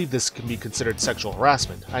me, I believe this can be considered sexual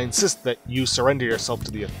harassment. I insist that you surrender yourself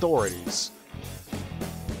to the authorities.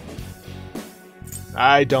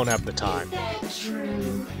 I don't have the time.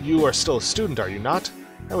 You are still a student, are you not?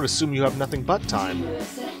 I would assume you have nothing but time.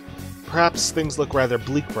 Perhaps things look rather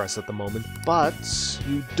bleak for us at the moment, but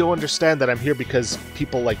you do understand that I'm here because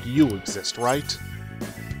people like you exist, right?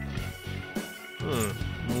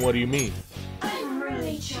 What do you mean? I'm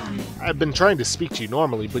really trying. I've been trying to speak to you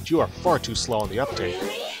normally, but you are far too slow on the uptake.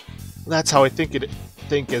 That's how I think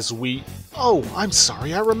as we... Oh, I'm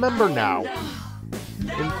sorry, I remember now.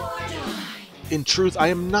 In truth, I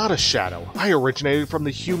am not a shadow. I originated from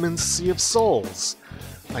the human Sea of Souls.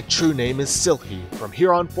 My true name is Silky. From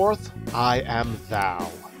here on forth, I am thou.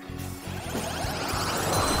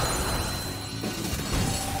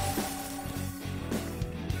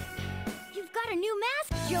 You've got a new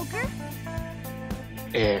mask, Joker.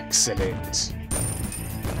 Excellent.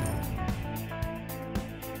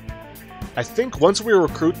 I think once we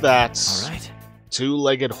recruit that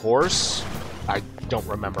two-legged horse, I don't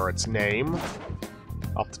remember its name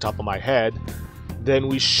off the top of my head, then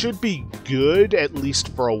we should be good at least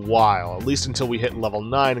for a while, at least until we hit level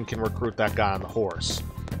 9 and can recruit that guy on the horse.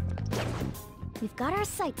 We've got our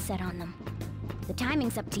sights set on them. The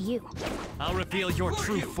timing's up to you. I'll reveal your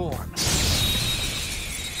true form.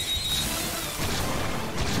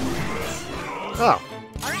 Oh.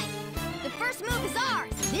 Alright, the first move is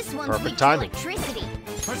ours. This one's Perfect weak to timing. electricity.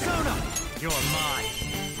 Persona, you're mine.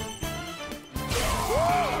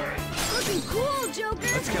 Looking cool, Joker.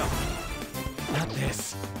 Let's go. Not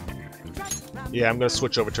this. Yeah, I'm gonna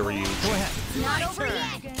switch over to Ryu. Go ahead. Not over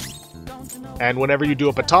yet. And whenever you do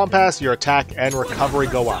a baton pass, your attack and recovery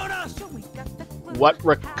go up. What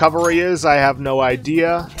recovery is, I have no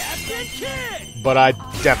idea. But I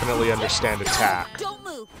definitely understand attack. Don't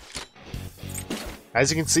move. As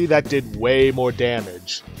you can see, that did way more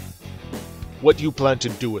damage. What do you plan to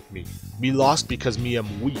do with me? Be lost because me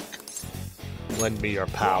am weak. Lend me your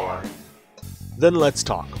power. Then let's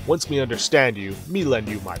talk. Once me understand you, me lend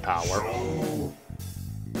you my power.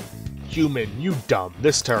 Human, you dumb.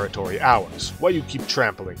 This territory ours. Why you keep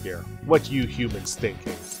trampling here? What you humans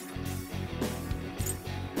thinking?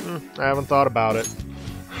 I haven't thought about it.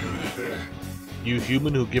 You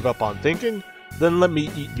human who give up on thinking? Then let me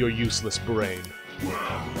eat your useless brain.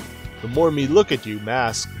 The more me look at you,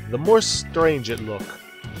 Mask, the more strange it look.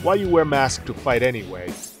 Why you wear mask to fight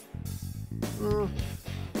anyway?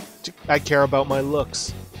 I care about my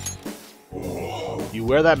looks. You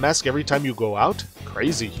wear that mask every time you go out?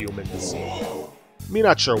 Crazy humans. Me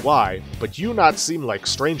not sure why, but you not seem like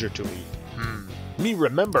stranger to me. Me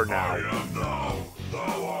remember now.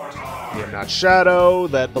 Me am not Shadow,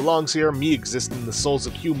 that belongs here. Me exist in the souls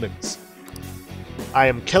of humans. I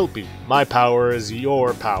am Kelpie. My power is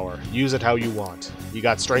your power. Use it how you want. You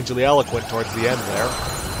got strangely eloquent towards the end there.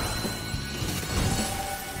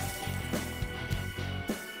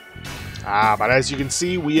 But as you can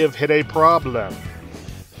see, we have hit a problem.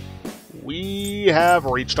 We have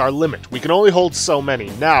reached our limit. We can only hold so many.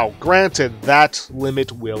 Now, granted, that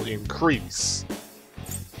limit will increase.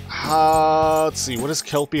 Let's see, what does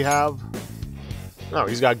Kelpie have? Oh,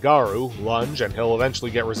 he's got Garu, Lunge, and he'll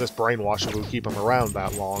eventually get Resist Brainwash if we keep him around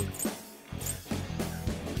that long.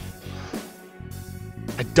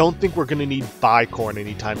 I don't think we're going to need Bicorn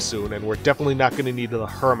anytime soon, and we're definitely not going to need the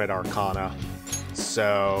Hermit Arcana.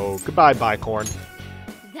 So, goodbye, Bicorn.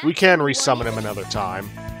 We can resummon him another time.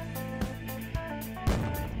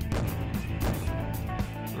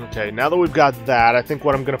 Okay, now that we've got that, I think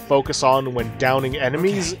what I'm going to focus on when downing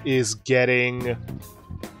enemies is getting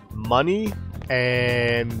money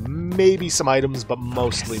and maybe some items, but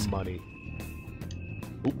mostly money.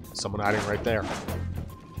 Oop, someone hiding right there.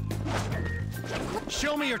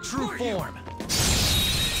 Show me your true form.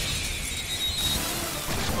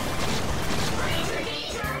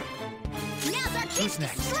 Who's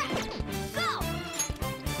next? Go!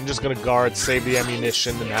 I'm just going to guard, save the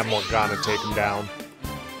ammunition, and have Morgana take him down.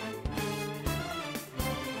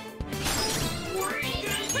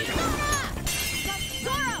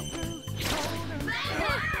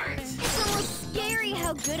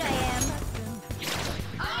 Good I am.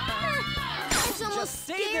 It's almost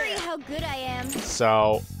scary how good I am.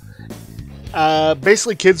 So,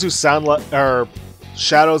 basically kids who sound like, or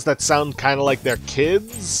shadows that sound kind of like their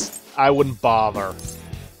kids, I wouldn't bother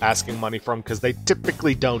asking money from because they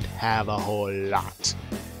typically don't have a whole lot.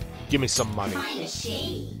 Give me some money. What'd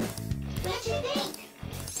you think?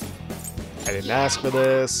 I didn't ask for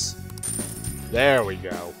this. There we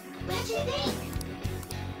go. What'd you think?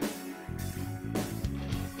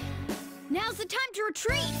 Now's the time to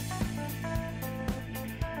retreat!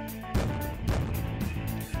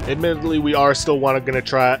 Admittedly, we are still going to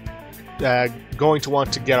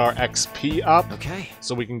want to get our XP up. Okay.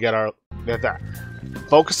 So we can get our...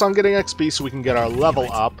 Focus on getting XP so we can get our level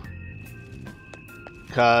up.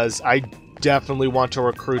 Because I definitely want to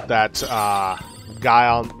recruit that guy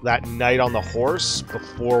on that knight on the horse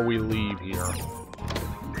before we leave here.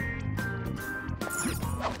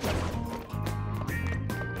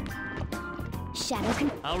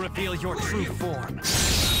 I'll reveal your true form.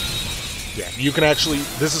 Yeah, you can actually...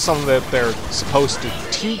 This is something that they're supposed to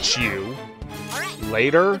teach you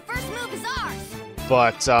later. First move is ours.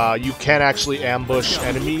 But you can actually ambush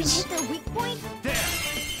enemies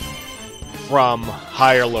from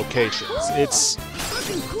higher locations. It's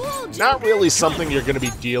not really something you're going to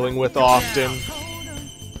be dealing with often.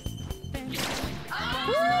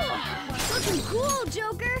 Looking cool,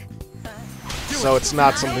 Joker. So it's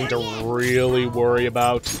not something to really worry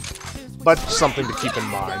about, but something to keep in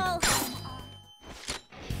mind.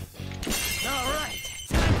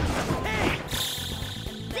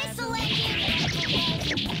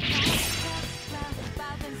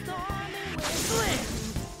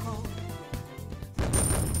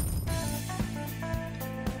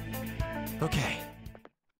 Okay.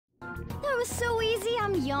 That was so easy,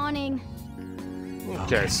 I'm yawning.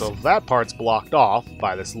 Okay, so that part's blocked off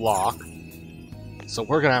by this lock. So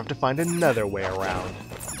we're gonna have to find another way around.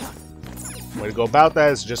 Way to go about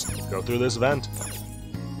that is just go through this vent.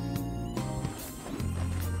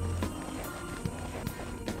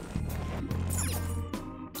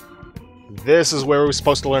 This is where we're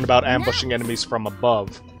supposed to learn about ambushing enemies from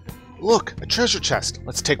above. Look, a treasure chest.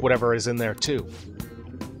 Let's take whatever is in there too.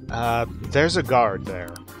 There's a guard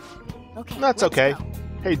there. Okay, that's okay.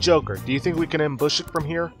 Hey Joker, do you think we can ambush it from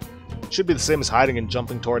here? Should be the same as hiding and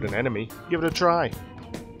jumping toward an enemy. Give it a try.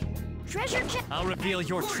 Treasure chest. I'll reveal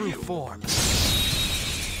your true form.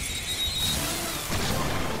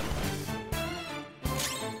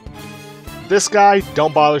 This guy,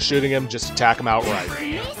 don't bother shooting him, just attack him outright.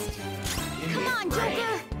 Come on,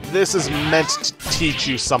 Joker. This is meant to teach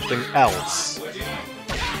you something else.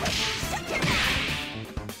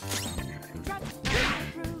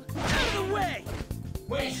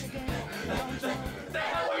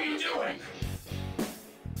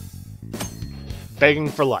 Begging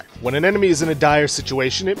for life. When an enemy is in a dire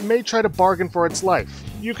situation, it may try to bargain for its life.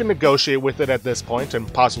 You can negotiate with it at this point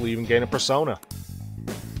and possibly even gain a persona.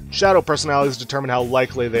 Shadow personalities determine how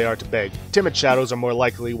likely they are to beg. Timid shadows are more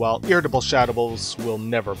likely, while irritable shadows will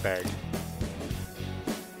never beg.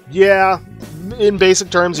 Yeah, in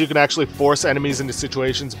basic terms, you can actually force enemies into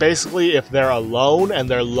situations. Basically, if they're alone and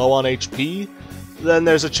they're low on HP, then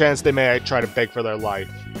there's a chance they may try to beg for their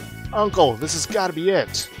life. Uncle, this has got to be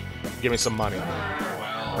it. Give me some money.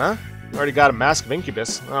 Huh? You already got a Mask of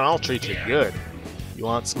Incubus. I'll treat you good. You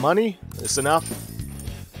want some money? This enough?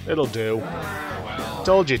 It'll do.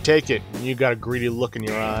 Told you, take it. You got a greedy look in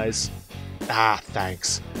your eyes. Ah,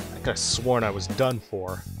 thanks. I could have sworn I was done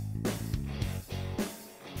for.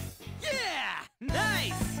 Yeah!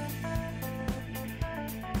 Nice!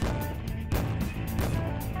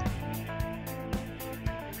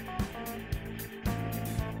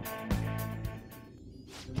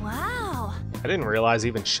 Wow. I didn't realize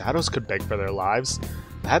even shadows could beg for their lives.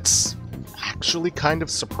 That's actually kind of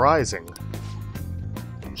surprising.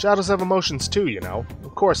 Shadows have emotions too, you know.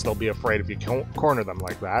 Of course they'll be afraid if you corner them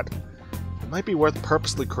like that. It might be worth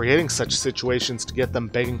purposely creating such situations to get them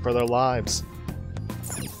begging for their lives.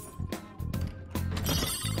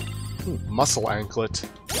 Ooh, muscle anklet.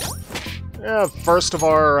 Yeah, first of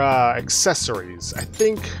our accessories. I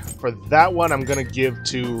think for that one I'm gonna give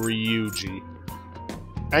to Ryuji.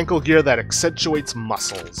 Ankle gear that accentuates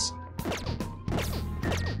muscles.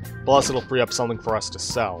 Plus it'll free up something for us to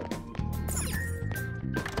sell.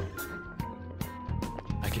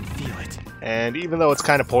 I can feel it. And even though it's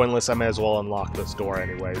kind of pointless, I may as well unlock this door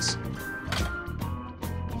anyways.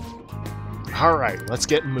 Alright, let's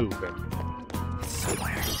get moving.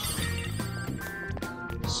 Somewhere.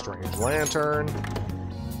 Strange lantern.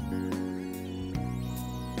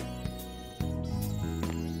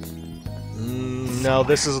 No,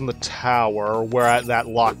 this isn't the tower where that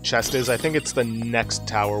locked chest is. I think it's the next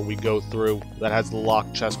tower we go through that has the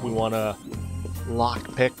locked chest we want to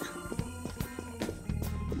lockpick.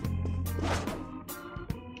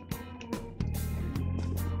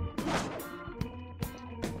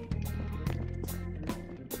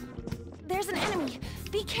 There's an enemy.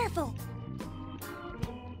 Be careful.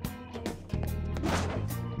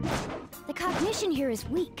 The cognition here is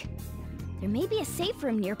weak. There may be a safe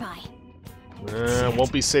room nearby.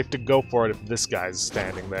 Won't be safe to go for it if this guy's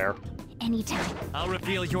standing there. anytime. I'll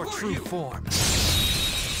reveal your true form.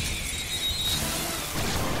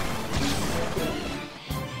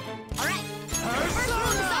 Alright, first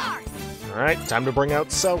move is ours. Alright, time to bring out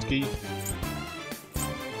Selkie.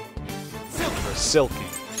 Or Silky.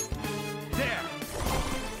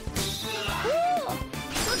 Cool.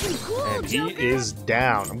 Looking cool, And he Joker. is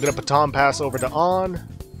down. I'm gonna baton pass over to On.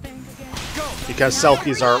 Because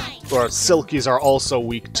Silkies are also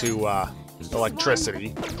weak to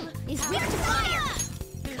electricity. Is weak to fire.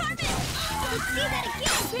 Carmen, let's see that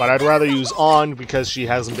again. But I'd rather use On because she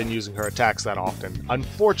hasn't been using her attacks that often.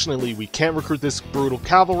 Unfortunately, we can't recruit this brutal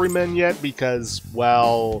cavalryman yet because,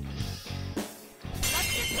 well,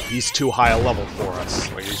 he's too high a level for us.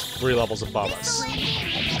 Like, he's 3 levels above us.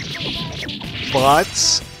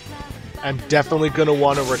 But I'm definitely going to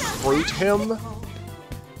want to recruit him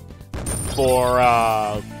for,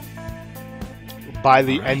 by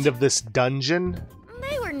the end of this dungeon.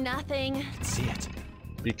 They were nothing. See it.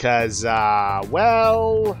 Because,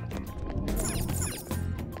 well,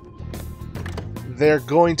 they're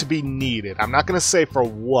going to be needed. I'm not going to say for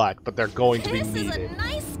what, but they're going to be This is needed. a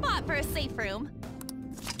nice spot for a safe room.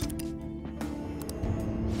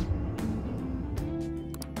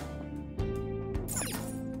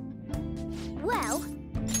 Well,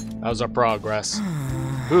 How's our progress?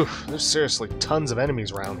 Oof, there's seriously tons of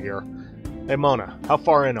enemies around here. Hey Mona, how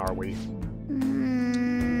far in are we?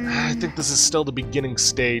 I think this is still the beginning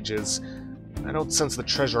stages. I don't sense the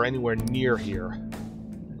treasure anywhere near here.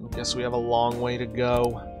 I guess we have a long way to go.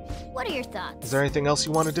 what are your thoughts? Is there anything else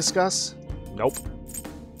you want to discuss? Nope.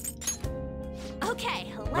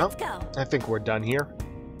 Okay, Well, let's go. I think we're done here.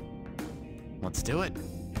 Let's do it.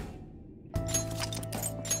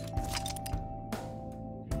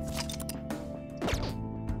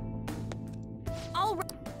 All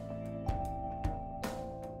right.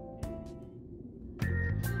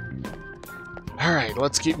 Alright,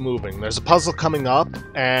 let's keep moving. There's a puzzle coming up,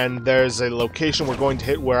 and there's a location we're going to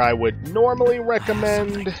hit where I would normally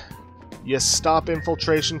recommend you stop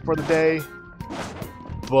infiltration for the day,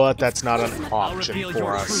 but that's not an I'll option reveal for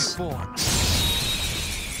your us. true form.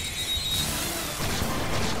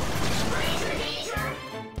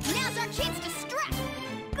 Now's our chance to strike.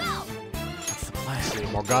 Go. That's the plan. See,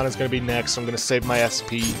 Morgana's gonna be next, so I'm gonna save my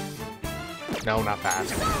SP. No, not that.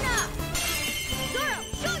 Sona! Girl,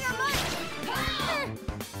 show your might!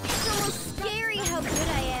 It's almost scary how good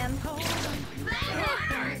I am.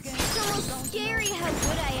 It's almost scary how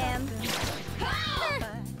good I am.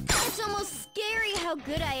 It's almost scary how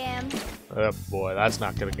good I am. Oh boy, that's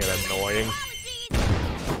not gonna get annoying.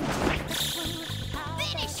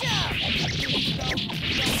 Finish him!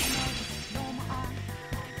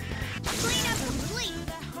 Clean up complete!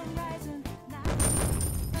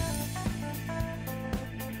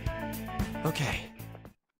 Okay.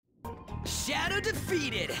 Shadow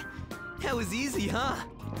defeated! That was easy, huh?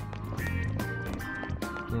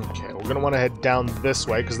 Okay, we're gonna want to head down this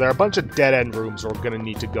way, because there are a bunch of dead-end rooms we're gonna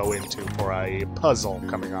need to go into for a puzzle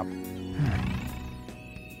coming up.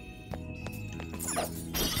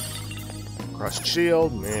 Crushed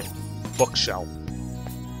shield, meh. Bookshelf.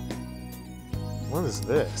 What is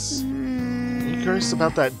this? Are you curious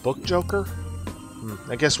about that book, Joker?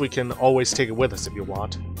 I guess we can always take it with us if you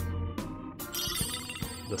want.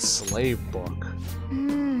 The slave book.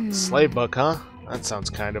 Slave book, huh? That sounds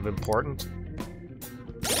kind of important.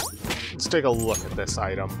 Let's take a look at this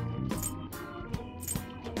item.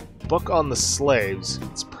 Book on the slaves.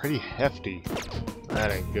 It's pretty hefty.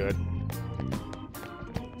 That ain't good.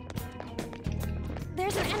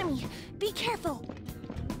 There's an enemy. Be careful.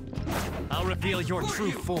 I'll reveal your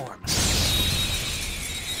true form.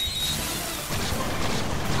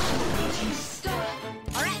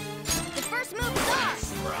 Alright, the first move is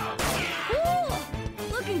ours! Cool!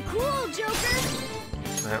 Looking cool, Joker!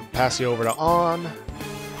 Alright, pass you over to On.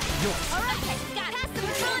 Alright, got it! Pass the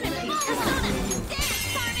baton and Persona!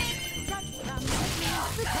 Dance, Carmen! Let's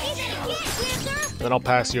see that again, Panther! Then I'll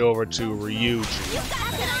pass you over to Ryuji. You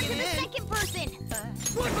pass it on to the second person!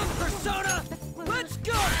 Flip him, Persona! Let's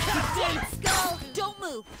go, Captain! Let's go! Don't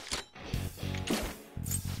move!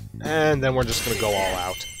 And then we're just gonna go all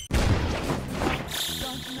out.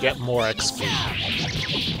 Get more XP.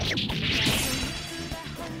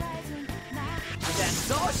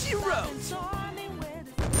 That's all she wrote!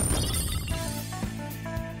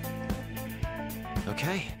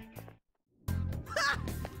 Okay. Ha!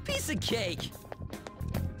 Piece of cake!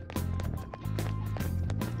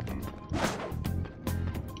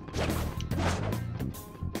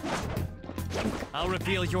 I'll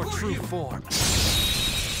reveal your true form.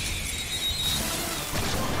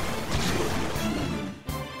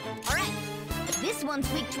 Alright, this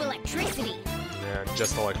one's weak to electricity. Yeah,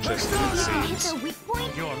 just electricity, it It's seems. a weak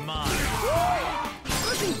point. You're mine.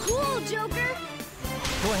 Looking cool, Joker.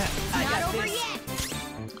 Go ahead. I Not got over this. yet.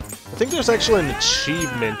 I think there's actually an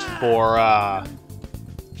achievement for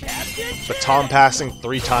baton passing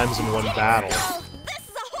 3 times in one battle. Oh, this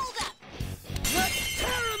is a holdup. Let's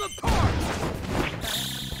tear him apart.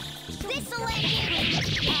 This'll end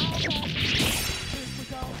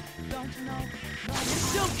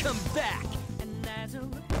Don't come back.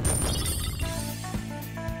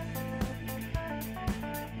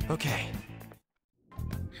 Okay.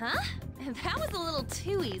 Huh? That was a little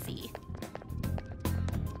too easy.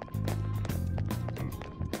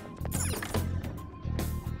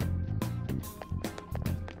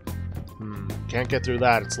 Can't get through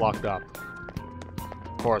that, it's locked up.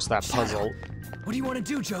 Of course, that puzzle What do you want to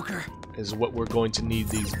do, Joker? is what we're going to need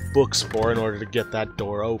these books for in order to get that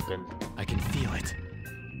door open. I can feel it.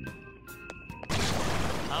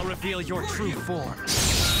 I'll reveal your true form.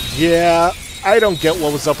 Yeah, I don't get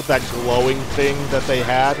what was up with that glowing thing that they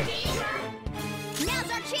had.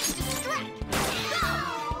 Now's our chance to strike.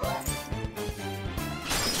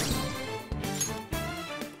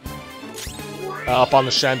 Up on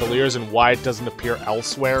the chandeliers and why it doesn't appear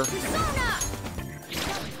elsewhere. Persona!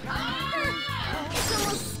 It's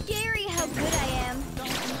almost scary how good I am.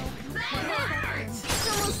 It's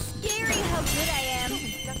almost scary how good I am.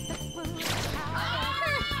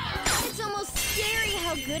 It's almost scary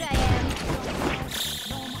how good I am.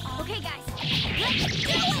 Okay, guys, let's do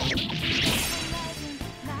it!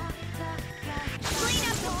 Clean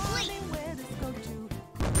up the plate!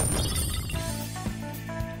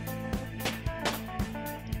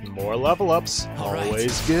 More level ups, All right.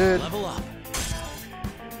 always good. Level up.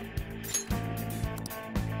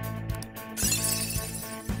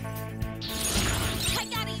 I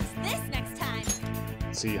gotta use this next time.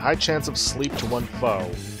 See, high chance of sleep to one foe.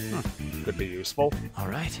 Could be useful. All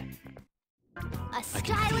right. A can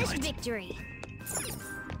feel stylish it. victory.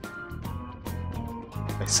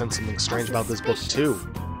 I sense something strange about this book too.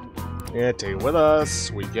 Yeah, take it with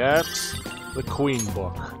us. We get the Queen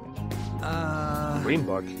book. Queen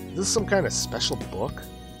book? Is this some kind of special book?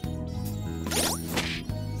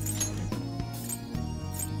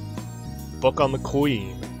 Book on the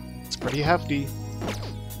Queen. It's pretty hefty.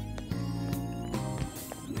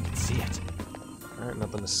 I can see it. Alright,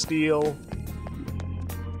 nothing to steal.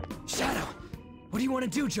 Shadow, what do you want to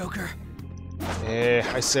do, Joker?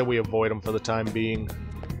 I say we avoid them for the time being.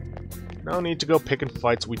 No need to go picking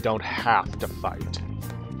fights we don't have to fight.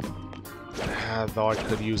 Though I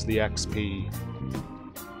could use the XP.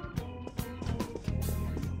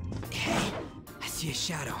 Hey, I see a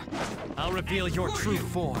shadow. I'll reveal your true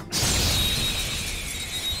form.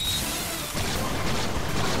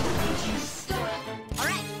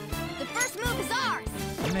 Alright, the first move is ours.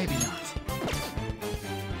 Maybe not.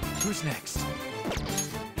 Who's next?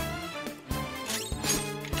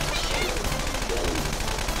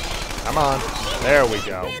 Come on. There we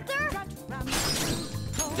go. Panther?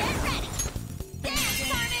 Get ready. Dance,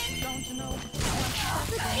 Carmen!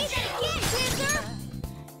 Let's see that again, Panther!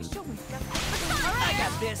 I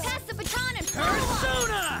got this. Pass the baton and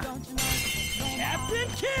Persona! Captain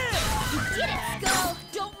Kidd! You did it, Skull!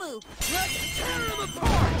 Don't move! Let's tear him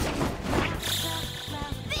apart!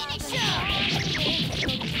 Finish him!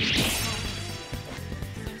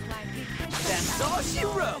 That's all she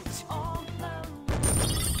wrote!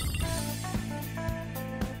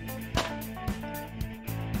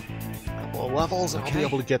 Couple of levels and I'll be Okay.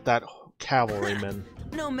 able to get that cavalryman.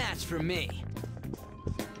 No match for me.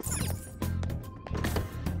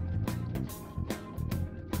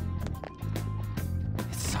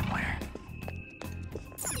 It's somewhere.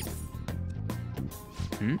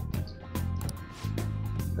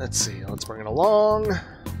 Let's see, let's bring it along.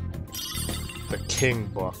 The King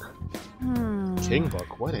book. King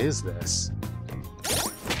book? What is this?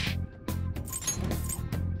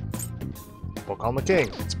 Book on the King.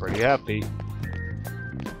 It's pretty hefty.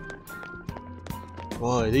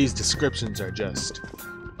 Boy, these descriptions are just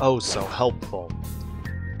oh so helpful.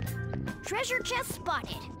 Treasure chest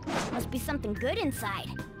spotted. Must be something good inside.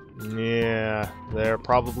 Yeah, there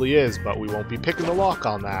probably is, but we won't be picking the lock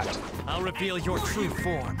on that. I'll reveal your true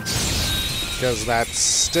form. Because that's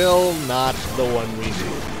still not the one we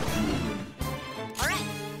need. Alright,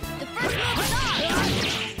 the first move is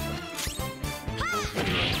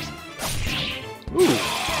ours! Ooh,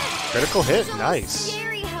 critical hit, It's almost nice.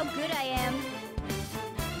 scary how good I am.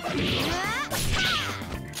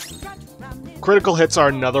 Critical hits are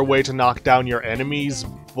another way to knock down your enemies,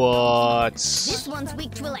 but This one's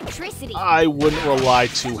weak to electricity. I wouldn't rely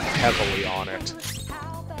too heavily on it.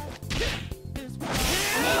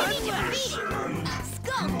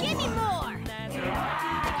 Skull, give me more!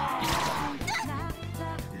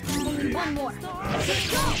 One more.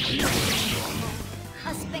 Let's go!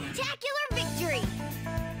 A spectacular victory!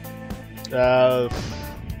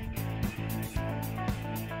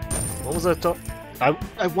 What was that?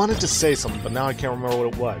 I wanted to say something, but now I can't remember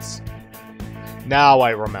what it was. Now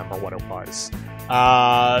I remember what it was.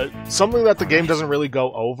 Something that the game doesn't really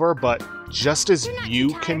go over, but just as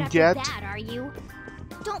you can get... That, are you?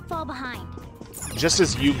 Don't fall behind. Just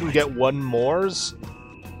as you can get one mores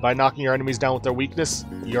by knocking your enemies down with their weakness,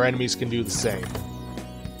 your enemies can do the same.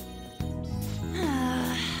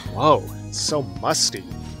 Whoa, it's so musty.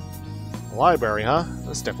 A library, huh?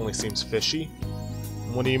 This definitely seems fishy.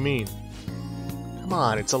 What do you mean? Come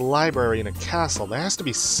on, it's a library in a castle. There has to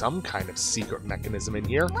be some kind of secret mechanism in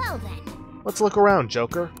here. Well then. Let's look around,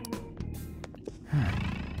 Joker.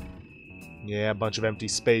 Yeah, a bunch of empty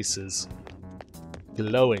spaces.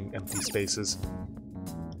 Glowing empty spaces.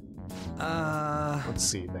 Let's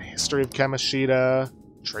see. The history of Kamoshida,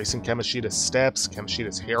 tracing Kamoshida's steps,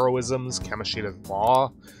 Kamoshida's heroisms, Kamoshida's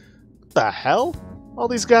law. What the hell? All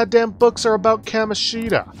these goddamn books are about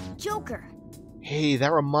Kamoshida. Joker. Hey,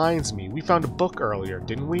 that reminds me. We found a book earlier,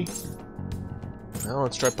 didn't we? Well,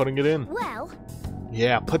 let's try putting it in. Well.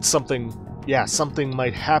 Yeah, put something... Yeah, something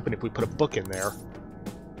might happen if we put a book in there.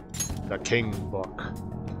 The King Book.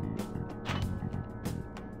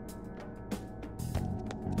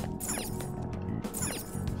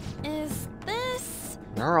 Is this...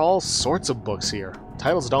 There are all sorts of books here.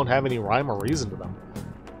 Titles don't have any rhyme or reason to them.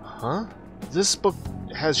 Huh? This book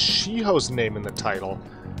has Shiho's name in the title.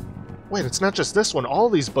 Wait, it's not just this one. All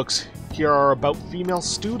these books here are about female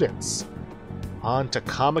students. On to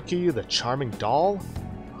Kamaki, the Charming Doll?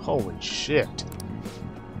 Holy shit.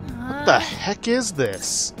 What the heck is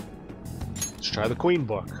this? Let's try the Queen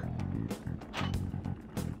Book.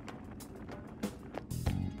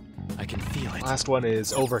 I can feel it. Last one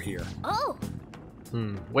is over here. Oh!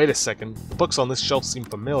 Wait a second. The books on this shelf seem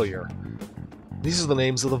familiar. These are the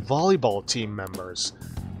names of the volleyball team members.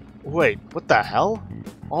 Wait, what the hell?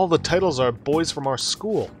 All the titles are boys from our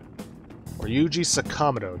school. Ryuji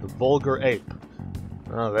Sakamoto, the vulgar ape.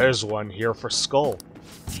 Oh, there's one here for Skull.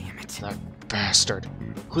 Damn it. That bastard.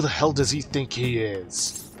 Who the hell does he think he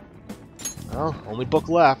is? Well, only book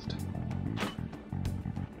left.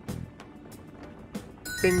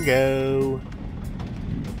 Bingo!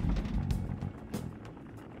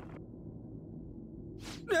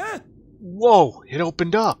 Whoa! It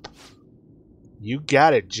opened up! You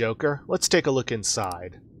got it, Joker. Let's take a look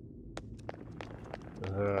inside.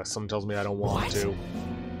 Something tells me I don't want to.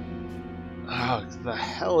 The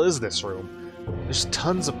hell is this room? There's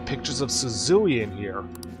tons of pictures of Suzui in here.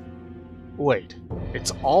 Wait,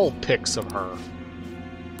 it's all pics of her.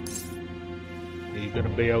 Are you gonna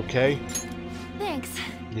be okay? Thanks.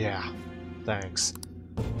 Yeah, thanks.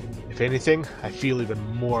 If anything, I feel even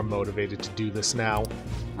more motivated to do this now.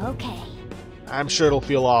 Okay. I'm sure it'll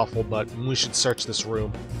feel awful, but we should search this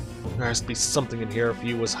room. There has to be something in here if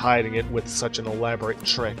he was hiding it with such an elaborate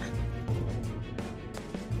trick.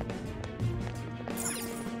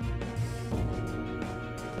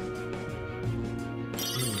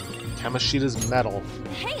 Kamoshida's medal.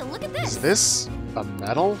 Hey, look at this! Is this a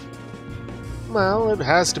medal? Well, it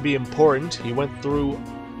has to be important. He went through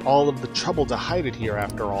all of the trouble to hide it here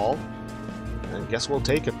after all. I guess we'll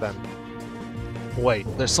take it then. Wait,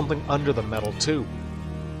 there's something under the medal too.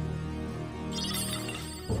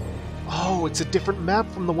 Oh, it's a different map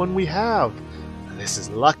from the one we have. This is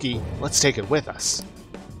lucky. Let's take it with us.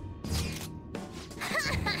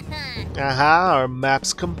 Aha, our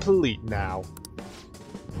map's complete now.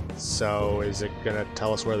 So, is it gonna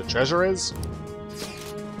tell us where the treasure is?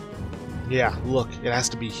 Yeah, look, it has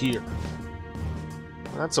to be here.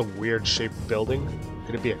 That's a weird shaped building.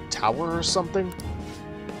 Could it be a tower or something?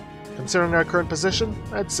 Considering our current position,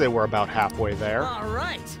 I'd say we're about halfway there.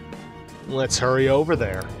 Alright! Let's hurry over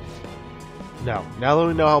there. No, now that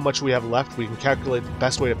we know how much we have left, we can calculate the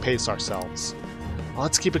best way to pace ourselves. Well,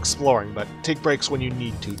 let's keep exploring, but take breaks when you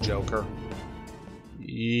need to, Joker.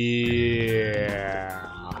 Yeah.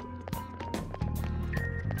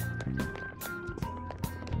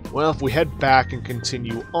 Well, if we head back and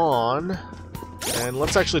continue on, and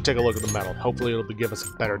let's actually take a look at the medal. Hopefully it'll give us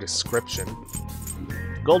a better description.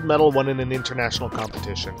 Gold medal won in an international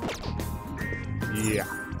competition. Yeah.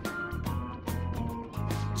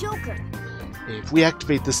 Joker. If we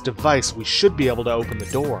activate this device, we should be able to open the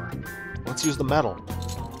door. Let's use the medal.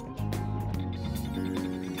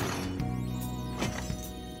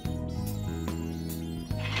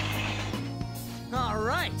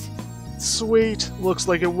 Alright! Sweet! Looks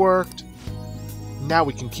like it worked. Now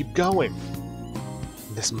we can keep going.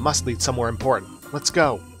 This must lead somewhere important. Let's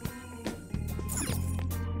go.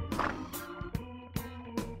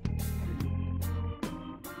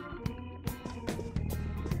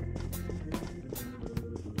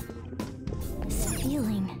 This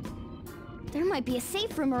feeling. There might be a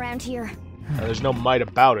safe room around here. There's no might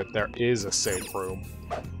about it. There is a safe room.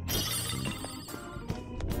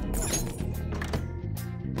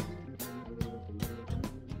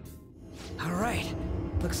 Alright.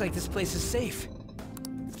 Looks like this place is safe.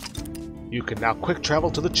 You can now quick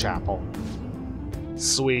travel to the chapel.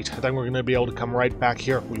 Sweet. I think we're going to be able to come right back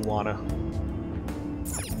here if we want to.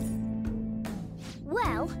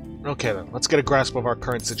 Well... Okay then, let's get a grasp of our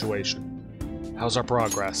current situation. How's our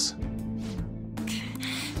progress?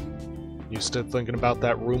 You still thinking about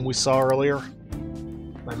that room we saw earlier?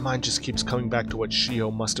 My mind just keeps coming back to what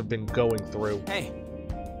Shiho must have been going through. Hey.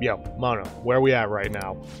 Yo, Mono, where are we at right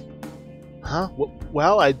now? Huh?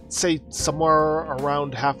 Well, I'd say somewhere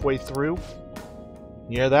around halfway through.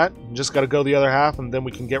 You hear that? You just gotta go the other half and then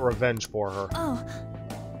we can get revenge for her. Oh.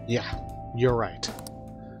 Yeah, you're right.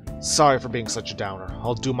 Sorry for being such a downer.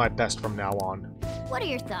 I'll do my best from now on. What are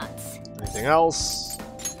your thoughts? Anything else?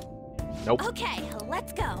 Nope. Okay,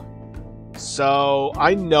 let's go. So,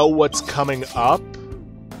 I know what's coming up,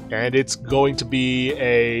 and it's going to be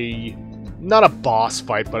a... not a boss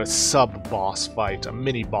fight, but a sub-boss fight. A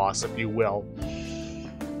mini-boss, if you will.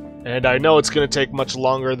 And I know it's going to take much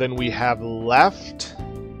longer than we have left,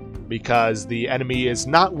 because the enemy is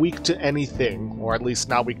not weak to anything, or at least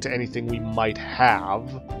not weak to anything we might have.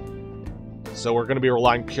 So we're going to be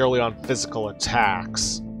relying purely on physical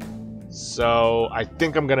attacks. So I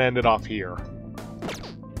think I'm going to end it off here.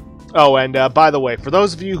 Oh, and by the way, for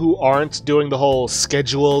those of you who aren't doing the whole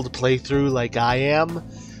scheduled playthrough like I am,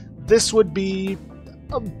 this would be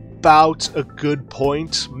about a good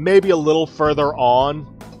point. Maybe a little further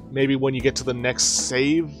on. Maybe when you get to the next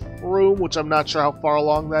save room, which I'm not sure how far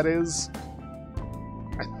along that is.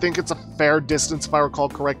 I think it's a fair distance if I recall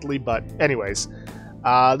correctly, but anyways.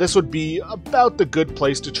 This would be about the good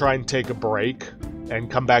place to try and take a break and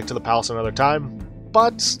come back to the palace another time,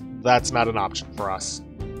 but that's not an option for us.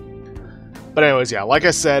 But anyways, yeah, like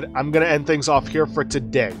I said, I'm going to end things off here for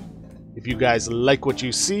today. If you guys like what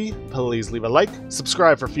you see, please leave a like,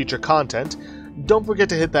 subscribe for future content. Don't forget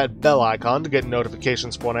to hit that bell icon to get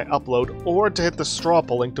notifications for when I upload, or to hit the straw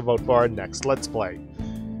poll link to vote for our next Let's Play.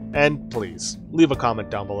 And please, leave a comment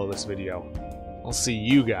down below this video. I'll see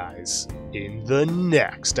you guys in the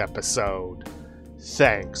next episode.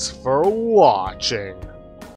 Thanks for watching.